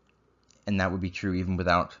 And that would be true even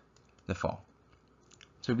without the fall.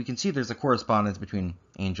 So we can see there's a correspondence between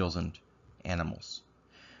angels and animals,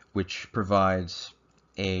 which provides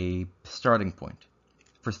a starting point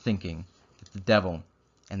for thinking that the devil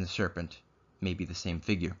and the serpent may be the same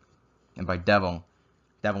figure. And by devil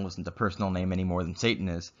isn't a personal name any more than Satan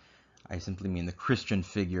is. I simply mean the Christian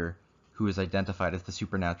figure who is identified as the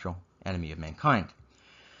supernatural enemy of mankind.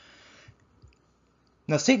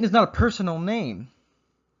 Now, Satan is not a personal name,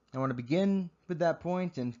 I want to begin with that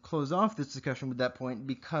point and close off this discussion with that point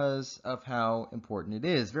because of how important it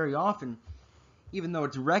is. Very often, even though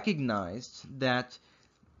it's recognized that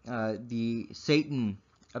the Satan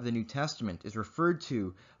of the New Testament is referred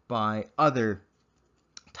to by other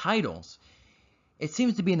titles, it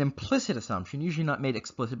seems to be an implicit assumption, usually not made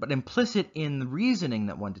explicit, but implicit in the reasoning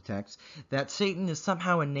that one detects, that Satan is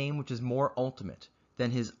somehow a name which is more ultimate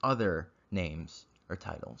than his other names or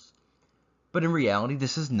titles. But in reality,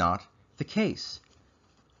 this is not the case.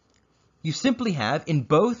 You simply have, in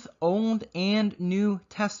both Old and New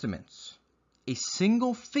Testaments, a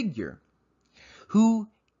single figure who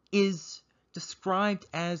is described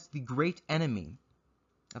as the great enemy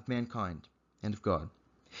of mankind and of God.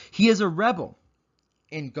 He is a rebel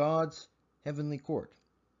in God's heavenly court.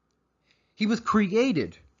 He was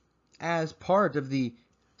created as part of the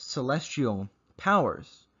celestial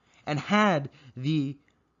powers and had the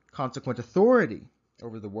consequent authority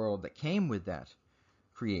over the world that came with that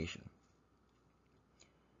creation.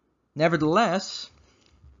 Nevertheless,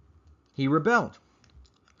 he rebelled,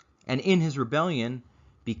 and in his rebellion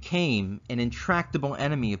became an intractable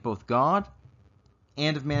enemy of both God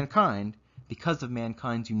and of mankind because of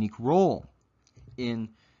mankind's unique role in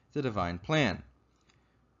the divine plan.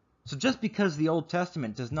 So just because the Old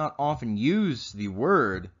Testament does not often use the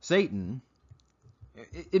word Satan,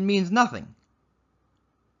 it means nothing.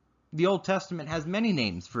 The Old Testament has many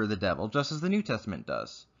names for the devil, just as the New Testament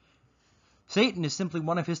does. Satan is simply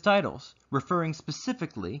one of his titles, referring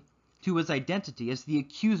specifically to his identity as the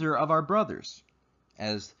accuser of our brothers,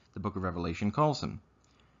 as the book of Revelation calls him.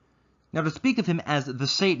 Now, to speak of him as the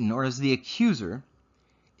Satan, or as the accuser,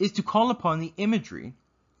 is to call upon the imagery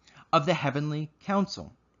of the heavenly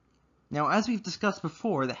council. Now, as we've discussed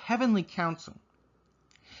before, the heavenly council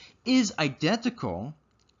is identical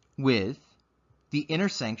with the inner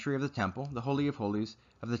sanctuary of the temple, the Holy of Holies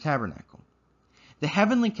of the tabernacle. The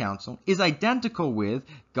heavenly council is identical with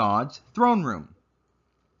God's throne room.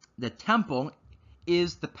 The temple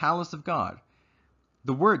is the palace of God.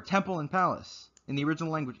 The word temple and palace in the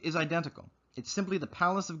original language is identical. It's simply the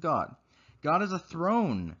palace of God. God has a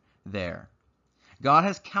throne there. God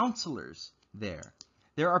has counselors there.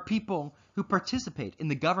 There are people who participate in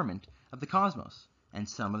the government of the cosmos, and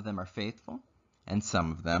some of them are faithful, and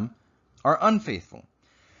some of them are unfaithful.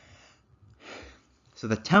 So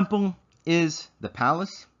the temple is the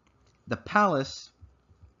palace. The palace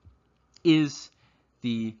is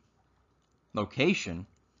the location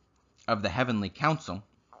of the heavenly council.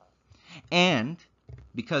 And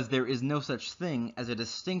because there is no such thing as a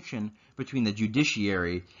distinction between the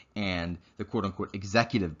judiciary and the quote-unquote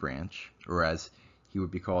executive branch, or as he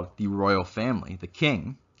would be called, the royal family, the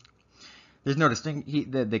king, there's no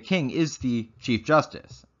distinction. The king is the chief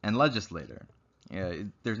justice and legislator.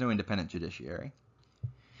 There's no independent judiciary.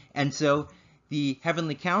 And so the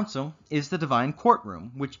heavenly council is the divine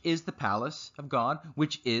courtroom, which is the palace of God,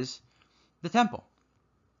 which is the temple.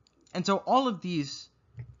 And so all of these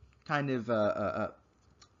kind of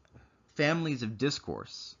families of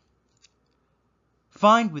discourse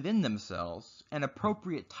find within themselves an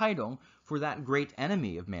appropriate title for that great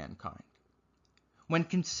enemy of mankind. When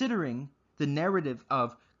considering the narrative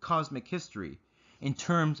of cosmic history in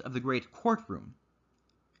terms of the great courtroom,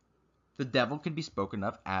 the devil can be spoken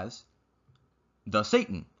of as the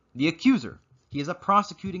Satan, the accuser. He is a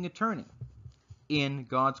prosecuting attorney in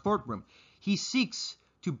God's courtroom. He seeks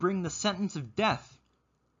to bring the sentence of death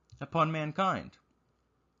upon mankind.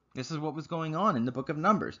 This is what was going on in the book of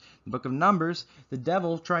Numbers. In the book of Numbers, the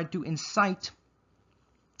devil tried to incite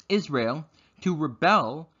Israel to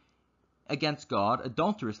rebel against God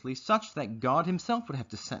adulterously, such that God himself would have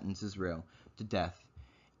to sentence Israel to death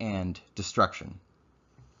and destruction.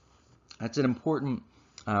 That's an important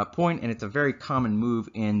point, and it's a very common move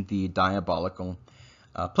in the diabolical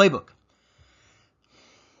playbook.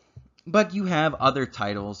 But you have other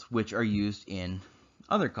titles which are used in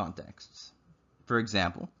other contexts. For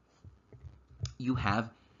example, you have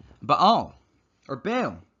Baal or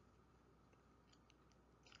Baal.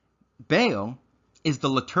 Baal is the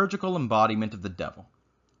liturgical embodiment of the devil.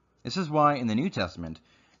 This is why in the New Testament,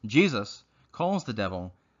 Jesus calls the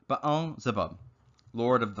devil Baal-zebub,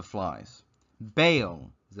 Lord of the Flies.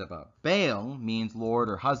 Baal-zebub. Baal means Lord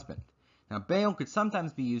or husband. Now, Baal could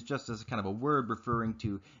sometimes be used just as a kind of a word referring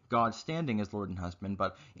to God standing as Lord and husband,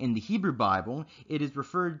 but in the Hebrew Bible, it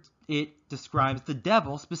describes the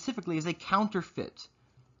devil specifically as a counterfeit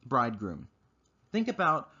bridegroom. Think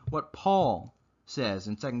about what Paul says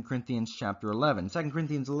in 2 Corinthians chapter 11. In 2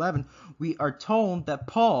 Corinthians 11, we are told that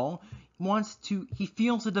Paul he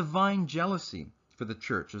feels a divine jealousy for the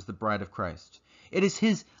church as the bride of Christ. It is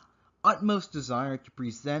his utmost desire to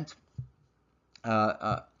present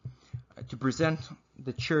the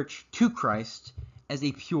church to Christ as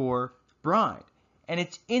a pure bride. And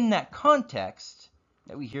it's in that context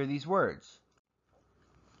that we hear these words.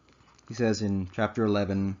 He says in chapter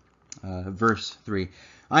 11, verse 3,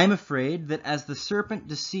 I am afraid that as the serpent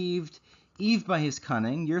deceived Eve by his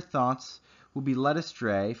cunning, your thoughts will be led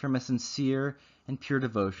astray from a sincere and pure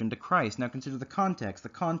devotion to Christ. Now consider the context. The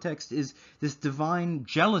context is this divine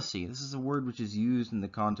jealousy. This is a word which is used in the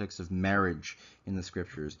context of marriage in the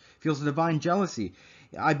scriptures. It feels a divine jealousy.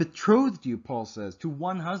 I betrothed you, Paul says, to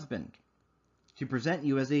one husband, to present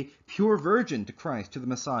you as a pure virgin to Christ, to the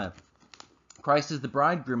Messiah. Christ is the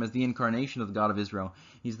bridegroom as the incarnation of the God of Israel.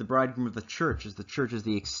 He's the bridegroom of the church, as the church is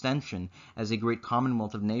the extension, as a great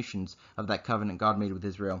commonwealth of nations of that covenant God made with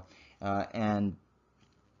Israel. And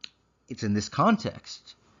it's in this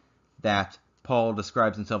context that Paul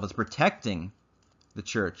describes himself as protecting the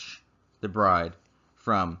church, the bride,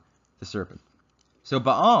 from the serpent. So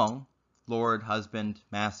Baal, Lord, husband,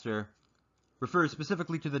 master, refers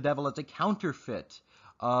specifically to the devil as a counterfeit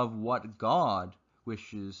of what God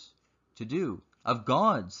wishes to do, of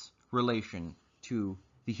God's relation to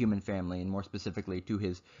the human family, and more specifically to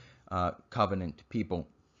his covenant people.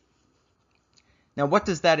 Now, what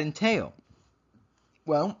does that entail?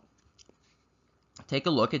 Well, take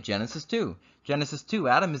a look at Genesis 2. Genesis 2,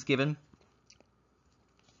 Adam is given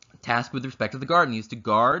a task with respect to the garden. He is to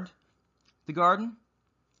guard the garden,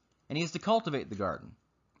 and he is to cultivate the garden.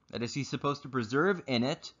 That is, he's supposed to preserve in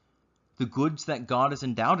it the goods that God has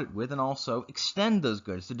endowed it with, and also extend those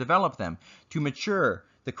goods, to develop them, to mature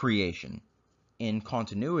the creation in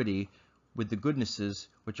continuity with the goodnesses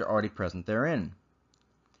which are already present therein.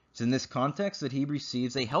 It's in this context that he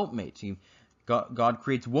receives a helpmate. God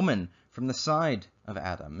creates woman from the side of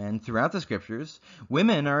Adam. And throughout the scriptures,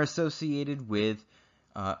 women are associated with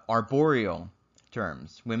arboreal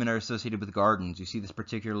terms. Women are associated with gardens. You see this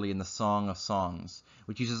particularly in the Song of Songs,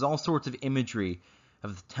 which uses all sorts of imagery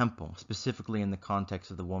of the temple, specifically in the context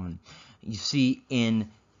of the woman. You see in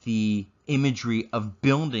the imagery of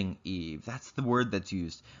building Eve. That's the word that's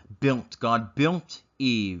used. Built. God built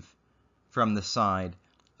Eve from the side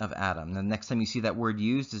of Adam. The next time you see that word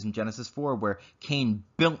used is in Genesis 4, where Cain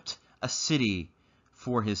built a city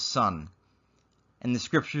for his son. And the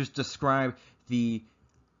scriptures describe the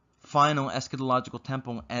final eschatological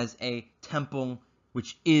temple as a temple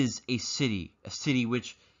which is a city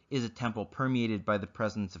which is a temple permeated by the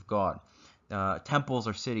presence of God. Temples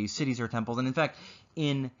are cities, cities are temples. And in fact,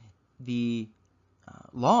 in the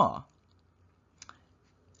law,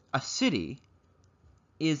 a city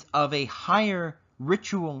is of a higher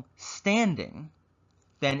ritual standing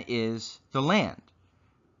than is the land.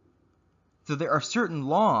 So there are certain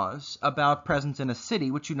laws about presence in a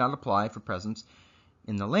city which do not apply for presence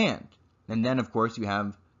in the land. And then, of course, you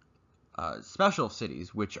have special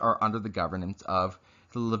cities which are under the governance of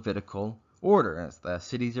the Levitical order, as the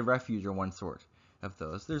cities of refuge are one sort of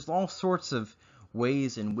those. There's all sorts of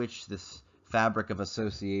ways in which this fabric of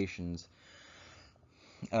associations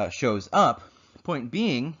shows up. Point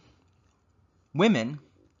being, women,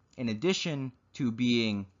 in addition to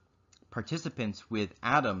being participants with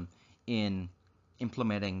Adam in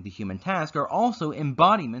implementing the human task, are also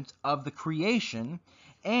embodiments of the creation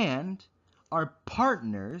and are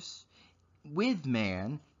partners with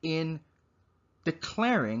man in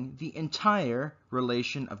declaring the entire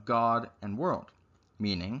relation of God and world.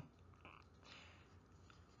 Meaning,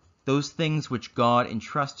 those things which God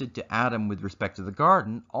entrusted to Adam with respect to the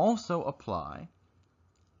garden also apply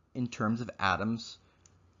in terms of Adam's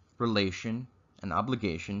relation and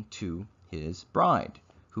obligation to his bride,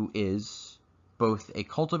 who is both a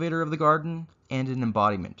cultivator of the garden and an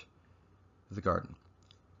embodiment of the garden.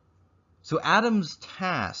 So Adam's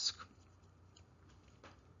task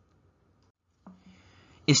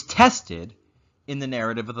is tested in the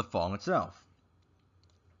narrative of the fall itself.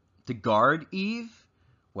 To guard Eve,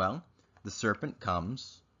 well, the serpent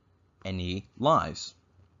comes and he lies.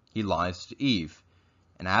 He lies to Eve.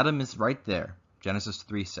 And Adam is right there. Genesis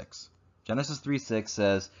 3:6. Genesis 3:6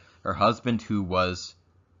 says, her husband who was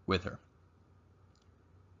with her.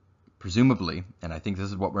 Presumably, and I think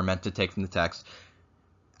this is what we're meant to take from the text,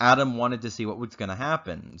 Adam wanted to see what was going to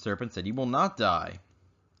happen. The serpent said, you will not die.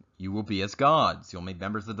 You will be as gods. You'll be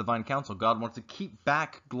members of the divine council. God wants to keep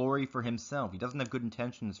back glory for himself. He doesn't have good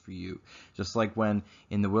intentions for you. Just like when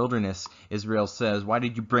in the wilderness, Israel says, why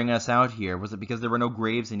did you bring us out here? Was it because there were no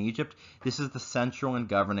graves in Egypt? This is the central and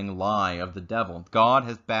governing lie of the devil. God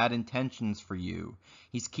has bad intentions for you.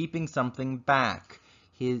 He's keeping something back.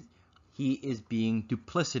 He is being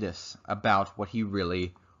duplicitous about what he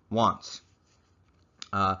really wants.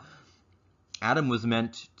 Adam was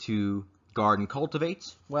meant to guard and cultivate.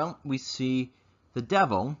 Well, we see the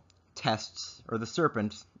devil tests, or the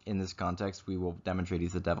serpent in this context. We will demonstrate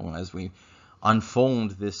he's the devil as we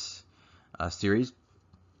unfold this series.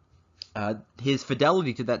 His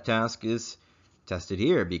fidelity to that task is tested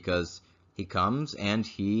here because he comes and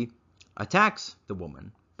he attacks the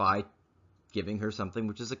woman by giving her something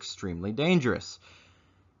which is extremely dangerous.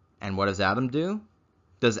 And what does Adam do?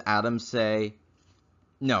 Does Adam say,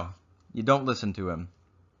 no, you don't listen to him?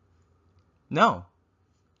 No.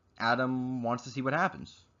 Adam wants to see what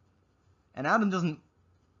happens. And Adam doesn't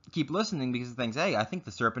keep listening because he thinks, hey, I think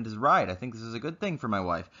the serpent is right. I think this is a good thing for my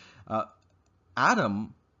wife.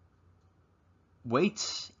 Adam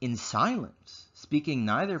waits in silence, speaking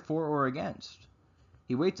neither for or against.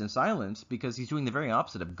 He waits in silence because he's doing the very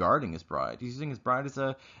opposite of guarding his bride. He's using his bride as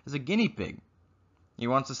a guinea pig. He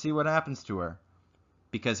wants to see what happens to her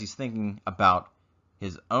because he's thinking about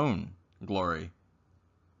his own glory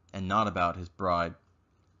and not about his bride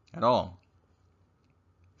at all.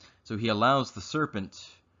 So he allows the serpent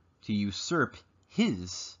to usurp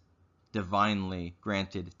his divinely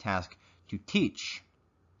granted task to teach.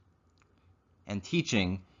 And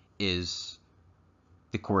teaching is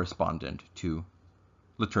the correspondent to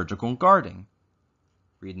liturgical guarding.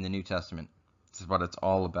 Read in the New Testament. This is what it's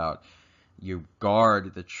all about. You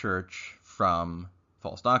guard the church from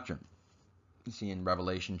false doctrine. You see in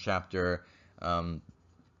Revelation chapter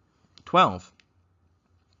 12,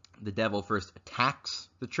 the devil first attacks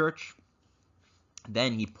the church,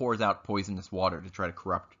 then he pours out poisonous water to try to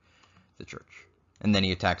corrupt the church, and then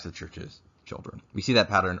he attacks the church's children. We see that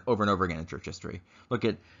pattern over and over again in church history. Look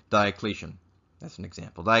at Diocletian. That's an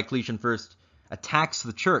example. Diocletian first attacks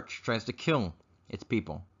the church, tries to kill its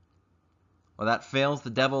people. Well, that fails.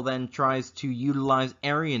 The devil then tries to utilize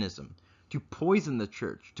Arianism to poison the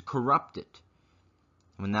church, to corrupt it.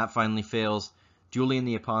 When that finally fails, Julian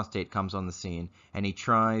the Apostate comes on the scene, and he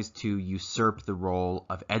tries to usurp the role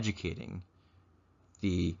of educating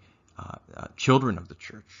the children of the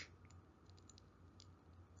church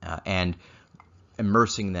and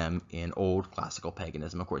immersing them in old classical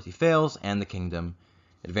paganism. Of course, he fails, and the kingdom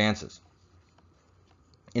advances.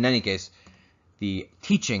 In any case, the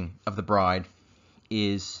teaching of the bride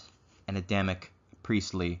is an Adamic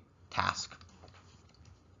priestly task.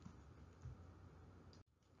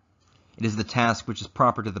 It is the task which is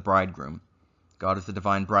proper to the bridegroom. God is the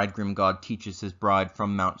divine bridegroom. God teaches his bride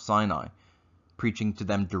from Mount Sinai, preaching to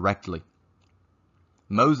them directly.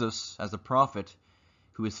 Moses, as a prophet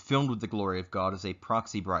who is filled with the glory of God, is a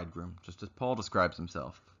proxy bridegroom, just as Paul describes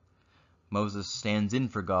himself. Moses stands in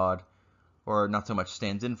for God, or not so much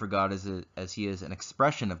stands in for God as he is an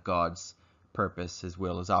expression of God's purpose, his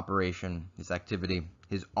will, his operation, his activity,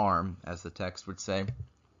 his arm, as the text would say.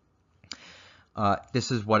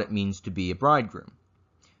 This is what it means to be a bridegroom.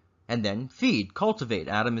 And then feed, cultivate.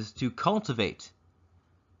 Adam is to cultivate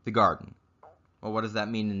the garden. Well, what does that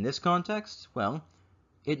mean in this context? Well,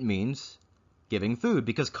 it means giving food,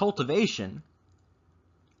 because cultivation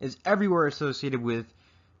is everywhere associated with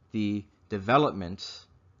the development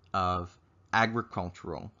of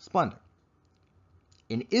agricultural splendor.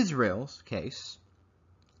 In Israel's case,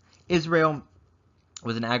 Israel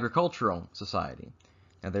was an agricultural society.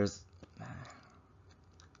 Now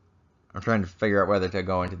I'm trying to figure out whether to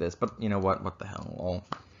go into this, but you know what the hell,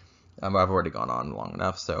 I've already gone on long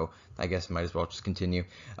enough, so I guess I might as well just continue.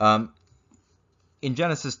 In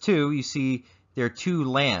Genesis 2, you see there are two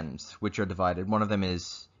lands which are divided. One of them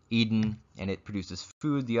is Eden, and it produces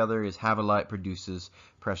food. The other is Havilah. It produces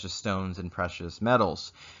precious stones and precious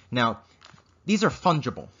metals. Now, these are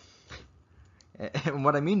fungible. And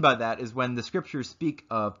what I mean by that is when the scriptures speak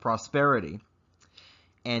of prosperity,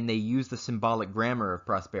 and they use the symbolic grammar of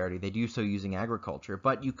prosperity, they do so using agriculture,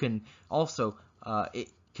 but you can also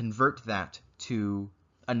convert that to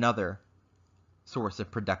another source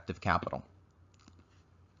of productive capital.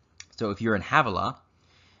 So if you're in Havilah,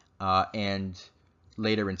 and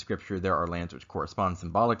later in Scripture there are lands which correspond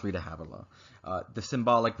symbolically to Havilah, the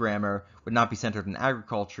symbolic grammar would not be centered in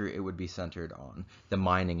agriculture, it would be centered on the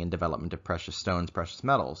mining and development of precious stones, precious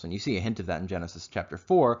metals. And you see a hint of that in Genesis chapter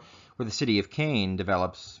 4, where the city of Cain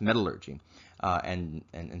develops metallurgy, and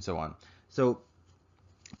so on. So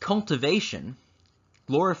cultivation,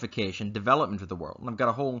 glorification, development of the world. And I've got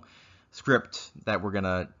a whole script that we're going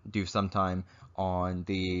to do sometime on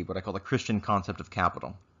what I call the Christian concept of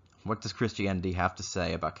capital. What does Christianity have to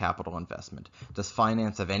say about capital investment? Does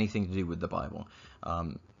finance have anything to do with the Bible?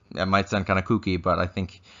 That might sound kind of kooky, but I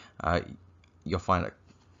think you'll find it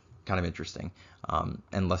kind of interesting,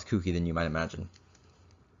 and less kooky than you might imagine.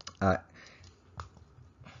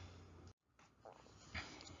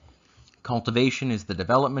 Cultivation is the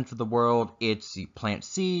development of the world. It's you plant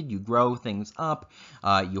seed, you grow things up,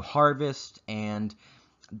 you harvest, and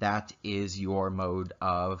that is your mode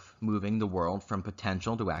of moving the world from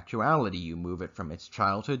potential to actuality. You move it from its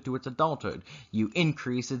childhood to its adulthood. You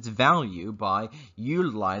increase its value by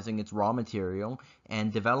utilizing its raw material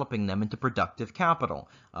and developing them into productive capital.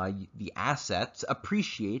 The assets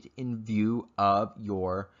appreciate in view of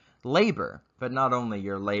your labor, but not only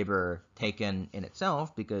your labor taken in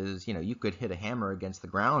itself, because you could hit a hammer against the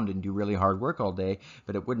ground and do really hard work all day,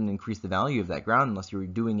 but it wouldn't increase the value of that ground unless you were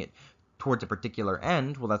doing it towards a particular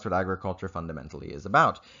end. Well, that's what agriculture fundamentally is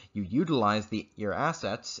about. You utilize your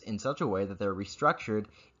assets in such a way that they're restructured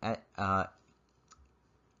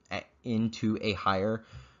into a higher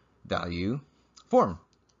value form.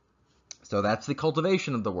 So that's the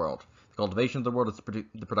cultivation of the world. The cultivation of the world is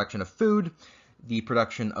the production of food. The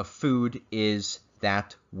production of food is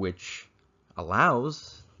that which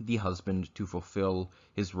allows the husband to fulfill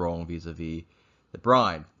his role vis-a-vis the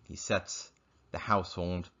bride. He sets the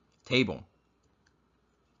household table.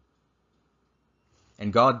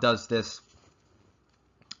 And God does this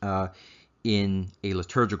in a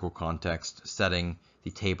liturgical context, setting the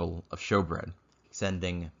table of showbread,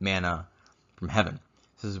 sending manna from heaven.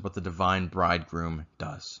 This is what the divine bridegroom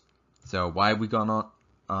does. So why have we gone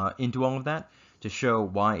on into all of that? To show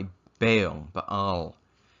why Baal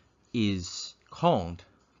is called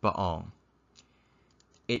Baal.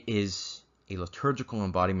 It is a liturgical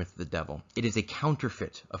embodiment of the devil. It is a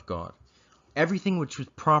counterfeit of God. Everything which was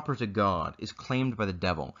proper to God is claimed by the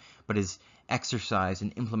devil, but is exercised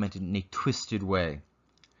and implemented in a twisted way.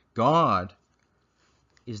 God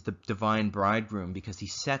is the divine bridegroom because he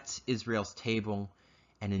sets Israel's table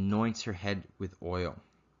and anoints her head with oil,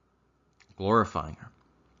 glorifying her.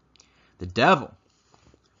 The devil,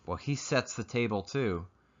 well, he sets the table too,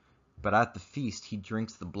 but at the feast he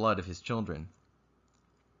drinks the blood of his children.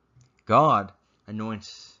 God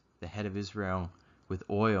anoints the head of Israel with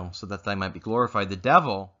oil so that they might be glorified. The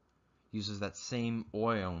devil uses that same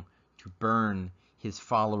oil to burn his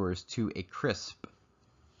followers to a crisp.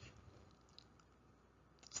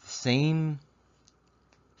 It's the same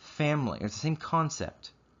family, it's the same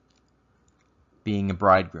concept, being a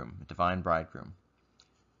bridegroom, a divine bridegroom,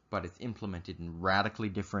 but it's implemented in radically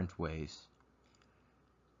different ways.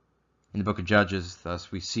 In the book of Judges,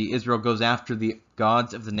 thus, we see Israel goes after the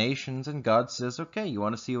gods of the nations, and God says, okay, you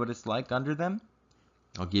want to see what it's like under them?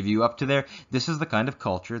 I'll give you up to there. This is the kind of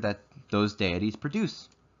culture that those deities produce.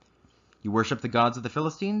 You worship the gods of the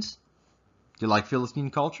Philistines? Do you like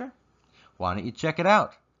Philistine culture? Why don't you check it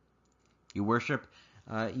out? You worship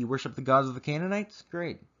the gods of the Canaanites?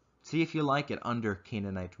 Great. See if you like it under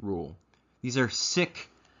Canaanite rule. These are sick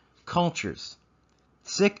cultures.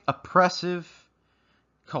 Sick, oppressive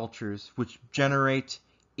cultures which generate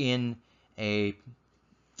in a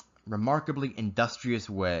remarkably industrious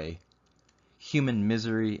way human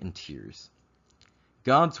misery and tears.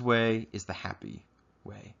 God's way is the happy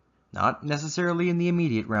way. Not necessarily in the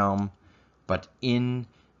immediate realm, but in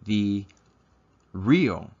the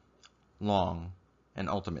real, long, and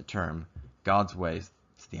ultimate term. God's way is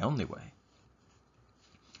the only way.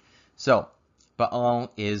 So,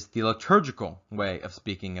 Baal is the liturgical way of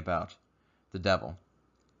speaking about the devil.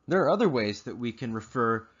 There are other ways that we can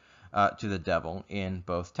refer to the devil in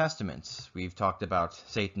both testaments. We've talked about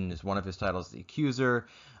Satan is one of his titles, the accuser.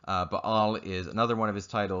 Baal is another one of his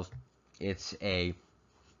titles. It's the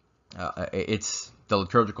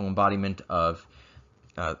liturgical embodiment of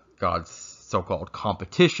God's so-called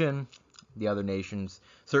competition.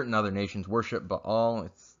 Certain other nations worship Baal.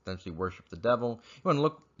 It's essentially worship the devil. You want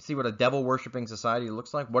to see what a devil-worshipping society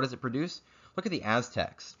looks like? What does it produce? Look at the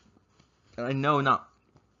Aztecs. And I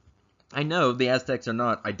know the Aztecs are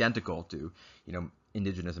not identical to,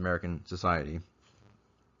 indigenous American society,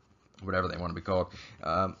 whatever they want to be called.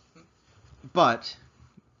 But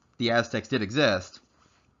the Aztecs did exist.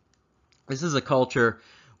 This is a culture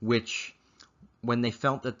which, when they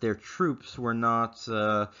felt that their troops were not,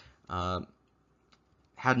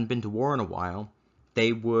 hadn't been to war in a while,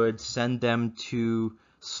 they would send them to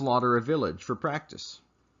slaughter a village for practice.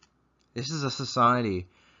 This is a society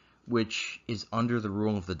which is under the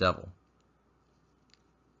rule of the devil.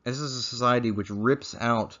 This is a society which rips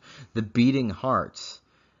out the beating hearts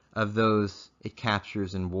of those it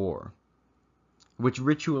captures in war, which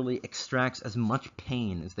ritually extracts as much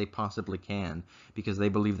pain as they possibly can, because they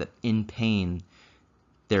believe that in pain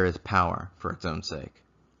there is power for its own sake.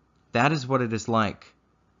 That is what it is like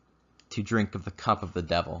to drink of the cup of the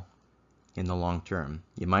devil in the long term.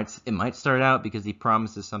 It might start out because he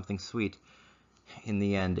promises something sweet. In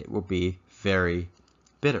the end, it will be very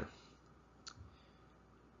bitter.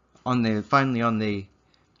 Finally, on the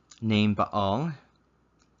name Baal,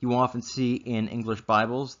 you will often see in English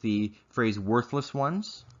Bibles the phrase worthless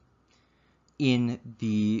ones. In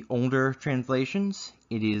the older translations,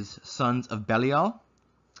 it is sons of Belial.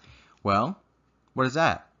 Well, what is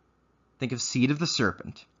that? Think of seed of the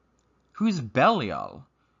serpent. Who's Belial?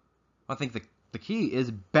 I think the key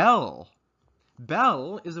is Bel.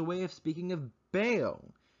 Bel is a way of speaking of Baal.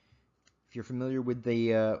 If you're familiar with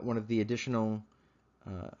the one of the additional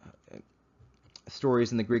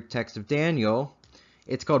stories in the Greek text of Daniel,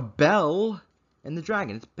 it's called Bel and the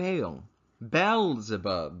dragon. It's Baal.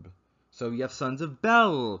 Beelzebub. So you have sons of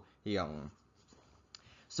Bel.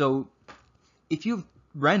 So if you've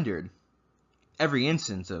rendered every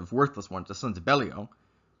instance of worthless ones to sons of Belial,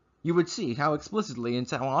 you would see how explicitly and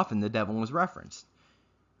how often the devil was referenced.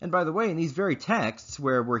 And by the way, in these very texts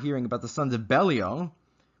where we're hearing about the sons of Belial,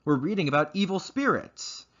 we're reading about evil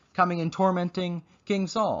spirits coming and tormenting King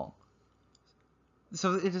Saul.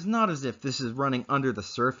 So it is not as if this is running under the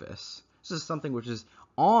surface. This is something which is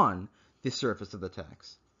on the surface of the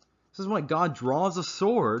text. This is why God draws a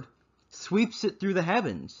sword, sweeps it through the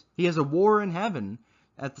heavens. He has a war in heaven.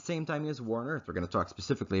 At the same time, he has a war on earth. We're going to talk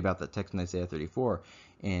specifically about that text in Isaiah 34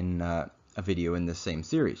 in a video in this same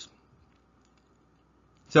series.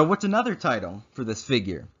 So what's another title for this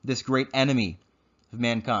figure, this great enemy of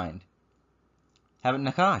mankind? Have it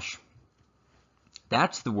Nachash.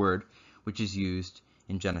 That's the word which is used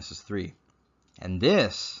in Genesis 3. And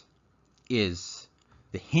this is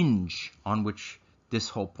the hinge on which this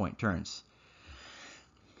whole point turns.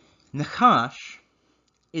 Nachash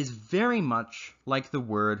is very much like the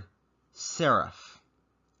word seraph.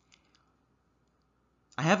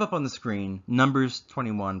 I have up on the screen Numbers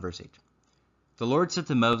 21, verse 8. The Lord said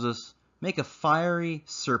to Moses, "Make a fiery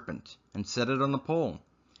serpent and set it on the pole,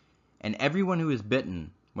 and everyone who is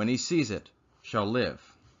bitten, when he sees it, shall live."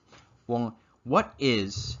 Well, what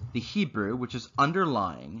is the Hebrew which is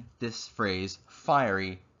underlying this phrase,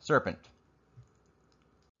 fiery serpent?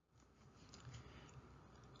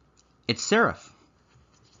 It's seraph.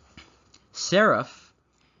 Seraph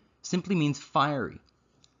simply means fiery.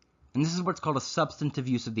 And this is what's called a substantive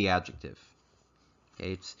use of the adjective.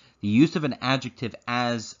 Okay, it's the use of an adjective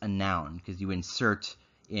as a noun, because you insert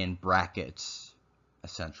in brackets,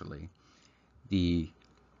 essentially, the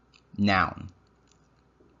noun.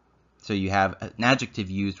 So you have an adjective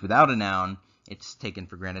used without a noun, it's taken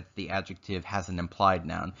for granted that the adjective has an implied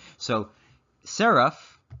noun. So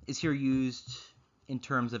seraph is here used in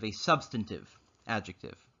terms of a substantive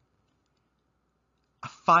adjective. A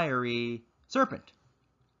fiery serpent.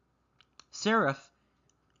 Seraph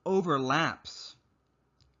overlaps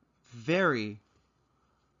in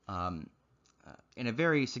a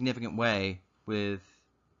very significant way with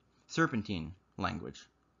serpentine language.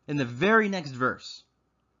 In the very next verse,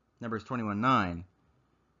 Numbers 21:9,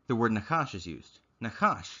 the word Nachash is used.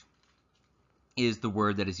 Nachash is the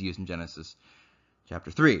word that is used in Genesis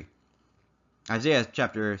chapter 3. Isaiah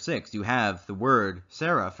chapter 6, you have the word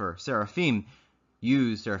seraph or seraphim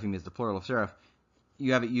used. Seraphim is the plural of seraph.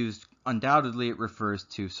 You have it used, undoubtedly it refers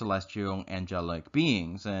to celestial angelic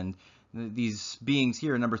beings. And these beings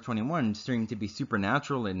here in Numbers 21 seem to be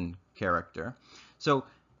supernatural in character. So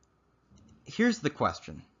here's the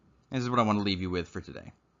question. This is what I want to leave you with for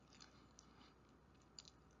today.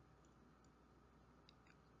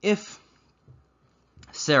 If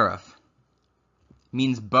seraph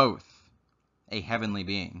means both a heavenly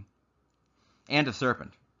being and a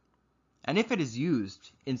serpent, and if it is used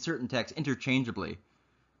in certain texts interchangeably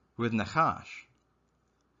with Nachash,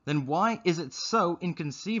 then why is it so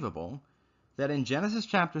inconceivable that in Genesis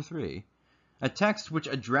chapter 3, a text which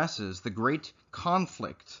addresses the great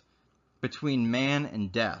conflict between man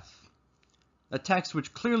and death, a text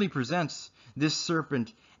which clearly presents this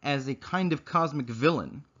serpent as a kind of cosmic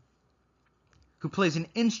villain who plays an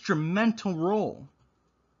instrumental role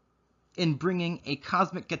in bringing a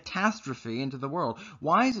cosmic catastrophe into the world,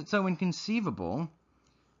 why is it so inconceivable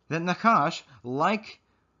that Nachash, like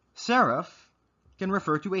seraph, can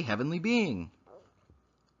refer to a heavenly being?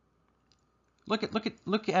 Look at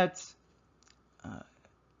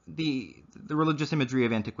the religious imagery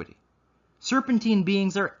of antiquity. Serpentine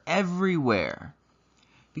beings are everywhere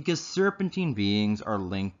because serpentine beings are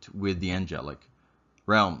linked with the angelic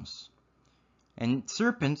realms. And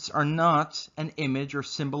serpents are not an image or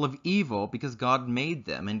symbol of evil because God made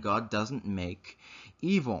them, and God doesn't make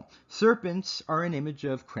evil. Serpents are an image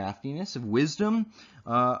of craftiness, of wisdom,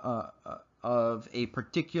 of a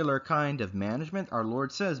particular kind of management. Our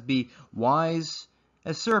Lord says, "Be wise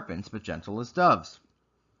as serpents, but gentle as doves."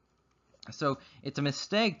 So it's a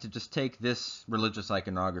mistake to just take this religious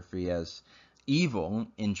iconography as evil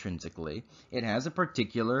intrinsically. It has a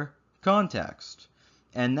particular context.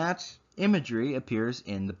 And that imagery appears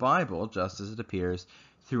in the Bible just as it appears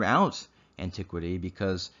throughout antiquity,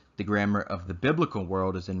 because the grammar of the biblical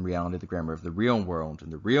world is in reality the grammar of the real world.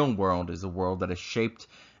 And the real world is a world that is shaped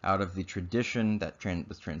out of the tradition that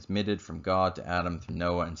was transmitted from God to Adam through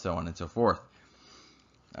Noah and so on and so forth.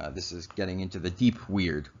 This is getting into the deep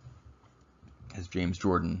weird, as James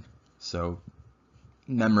Jordan so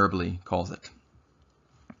memorably calls it.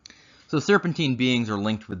 So serpentine beings are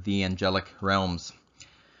linked with the angelic realms.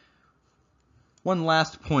 One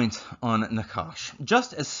last point on Nakash.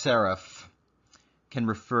 Just as seraph can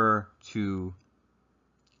refer to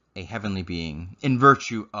a heavenly being in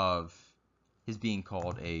virtue of his being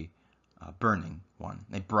called a burning one,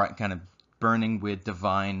 a bright kind of burning with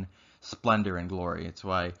divine splendor and glory. It's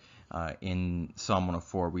why in Psalm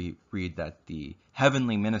 104 we read that the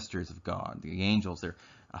heavenly ministers of God, the angels, they're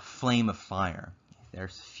a flame of fire. They're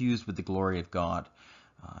fused with the glory of God.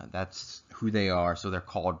 That's who they are, so they're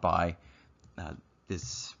called by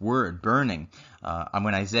this word, burning. And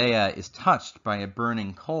when Isaiah is touched by a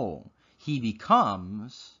burning coal, he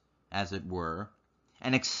becomes, as it were,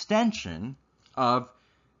 an extension of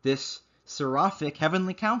this seraphic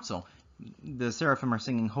heavenly council. The seraphim are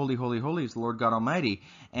singing, "Holy, holy, holy is the Lord God Almighty."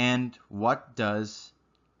 And what does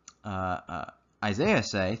Isaiah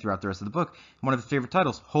say throughout the rest of the book? One of his favorite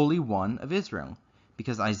titles, Holy One of Israel.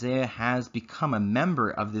 Because Isaiah has become a member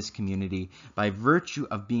of this community by virtue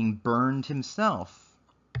of being burned himself.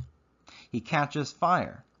 He catches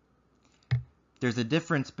fire. There's a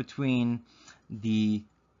difference between the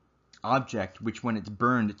object which when it's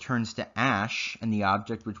burned turns to ash and the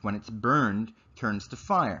object which when it's burned turns to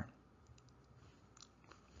fire.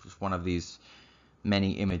 Just one of these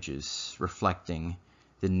many images reflecting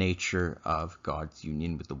the nature of God's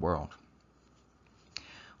union with the world.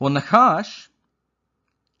 Well, Nakash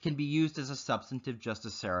can be used as a substantive just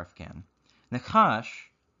as seraph can. Nakash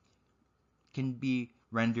can be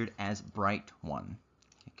rendered as bright one,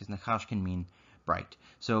 because Nakash can mean bright.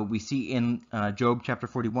 So we see in Job chapter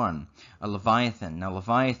 41, a Leviathan. Now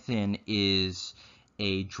Leviathan is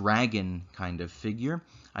a dragon kind of figure.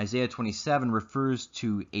 Isaiah 27 refers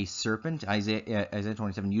to a serpent. Isaiah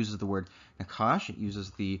 27 uses the word Nakash. It uses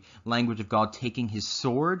the language of God taking his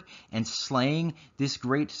sword and slaying this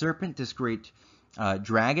great serpent, this great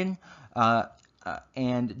dragon.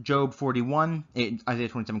 And Job 41, Isaiah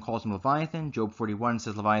 27 calls him Leviathan. Job 41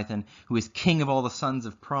 says Leviathan, who is king of all the sons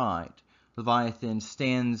of pride. Leviathan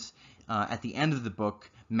stands at the end of the book,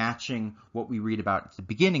 matching what we read about at the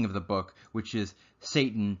beginning of the book, which is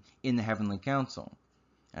Satan in the heavenly council.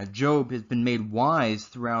 Job has been made wise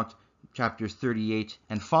throughout chapters 38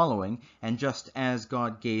 and following, and just as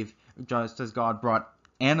God brought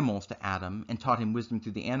animals to Adam and taught him wisdom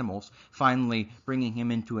through the animals, finally bringing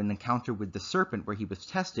him into an encounter with the serpent where he was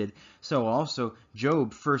tested, so also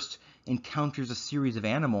Job first encounters a series of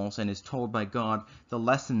animals and is told by God the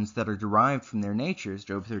lessons that are derived from their natures,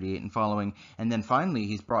 Job 38 and following, and then finally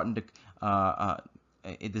he's brought into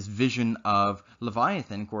this vision of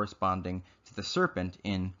Leviathan corresponding to the serpent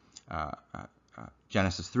in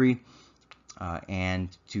Genesis 3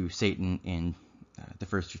 and to Satan in the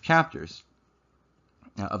first two chapters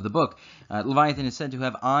of the book. Leviathan is said to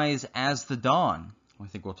have eyes as the dawn. I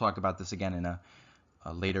think we'll talk about this again in a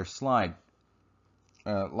later slide.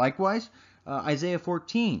 Likewise, Isaiah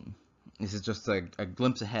 14. This is just a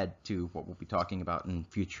glimpse ahead to what we'll be talking about in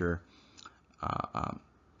future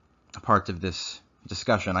parts of this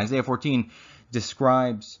discussion. Isaiah 14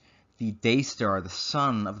 describes the day star, the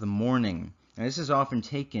sun of the morning. And this is often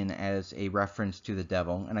taken as a reference to the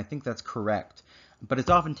devil, and I think that's correct. But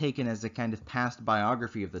it's often taken as a kind of past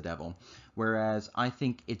biography of the devil, whereas I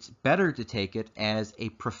think it's better to take it as a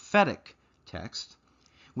prophetic text,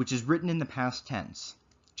 which is written in the past tense,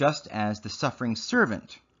 just as the suffering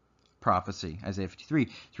servant prophecy, Isaiah 53,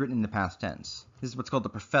 is written in the past tense. This is what's called the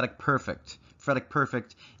prophetic perfect. Prophetic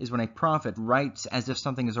perfect is when a prophet writes as if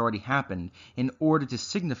something has already happened in order to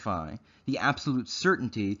signify the absolute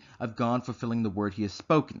certainty of God fulfilling the word he has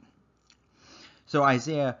spoken. So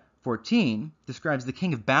Isaiah 14 describes the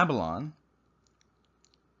king of Babylon,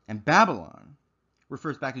 and Babylon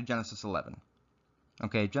refers back to Genesis 11.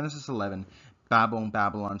 Okay, Genesis 11,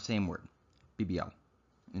 Babylon, same word, BBL,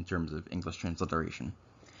 in terms of English transliteration.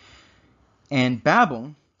 And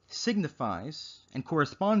Babel signifies and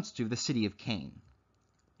corresponds to the city of Cain.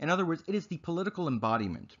 In other words, it is the political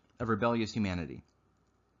embodiment of rebellious humanity.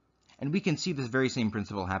 And we can see this very same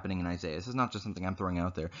principle happening in Isaiah. This is not just something I'm throwing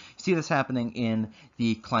out there. You see this happening in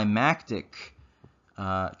the climactic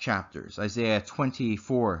chapters, Isaiah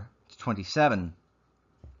 24 to 27.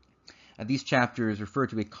 These chapters refer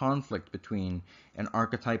to a conflict between an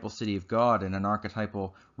archetypal city of God and an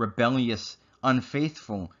archetypal rebellious,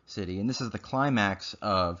 unfaithful city. And this is the climax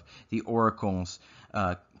of the oracles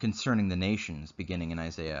concerning the nations, beginning in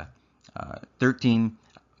Isaiah 13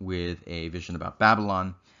 with a vision about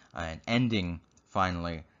Babylon, and ending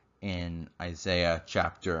finally in Isaiah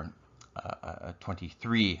chapter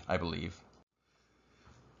 23, I believe,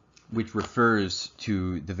 which refers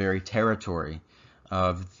to the very territory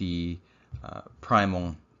of the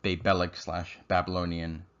primal Babelic /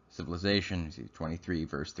 Babylonian civilization. 23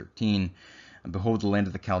 verse 13. And behold, the land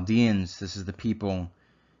of the Chaldeans. This is the people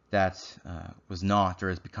that was not or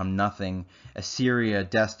has become nothing. Assyria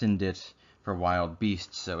destined it for wild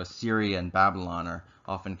beasts. So Assyria and Babylon are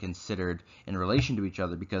often considered in relation to each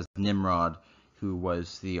other because Nimrod, who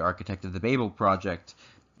was the architect of the Babel project,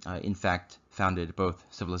 in fact founded both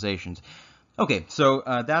civilizations. Okay, so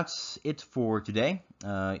that's it for today.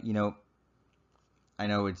 You know, I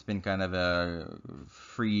know it's been kind of a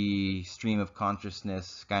free stream of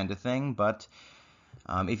consciousness kind of thing, but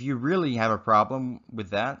if you really have a problem with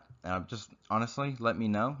that, just honestly let me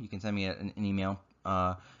know. You can send me an email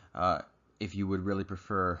if you would really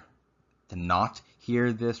prefer to not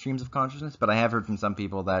hear the streams of consciousness, but I have heard from some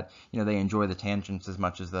people that, you know, they enjoy the tangents as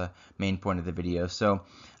much as the main point of the video. So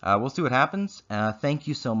we'll see what happens. Thank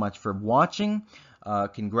you so much for watching.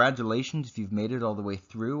 Congratulations if you've made it all the way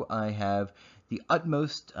through. I have the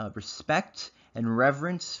utmost respect and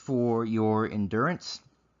reverence for your endurance.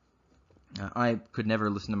 I could never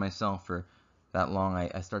listen to myself for that long.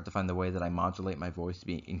 I start to find the way that I modulate my voice to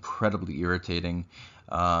be incredibly irritating.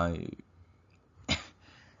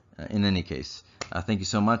 In any case, thank you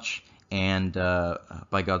so much, and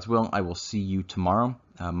by God's will, I will see you tomorrow.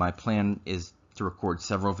 My plan is to record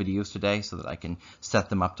several videos today so that I can set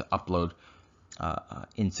them up to upload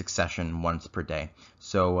in succession once per day.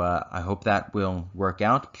 So I hope that will work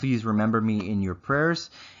out. Please remember me in your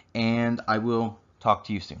prayers, and I will talk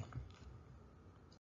to you soon.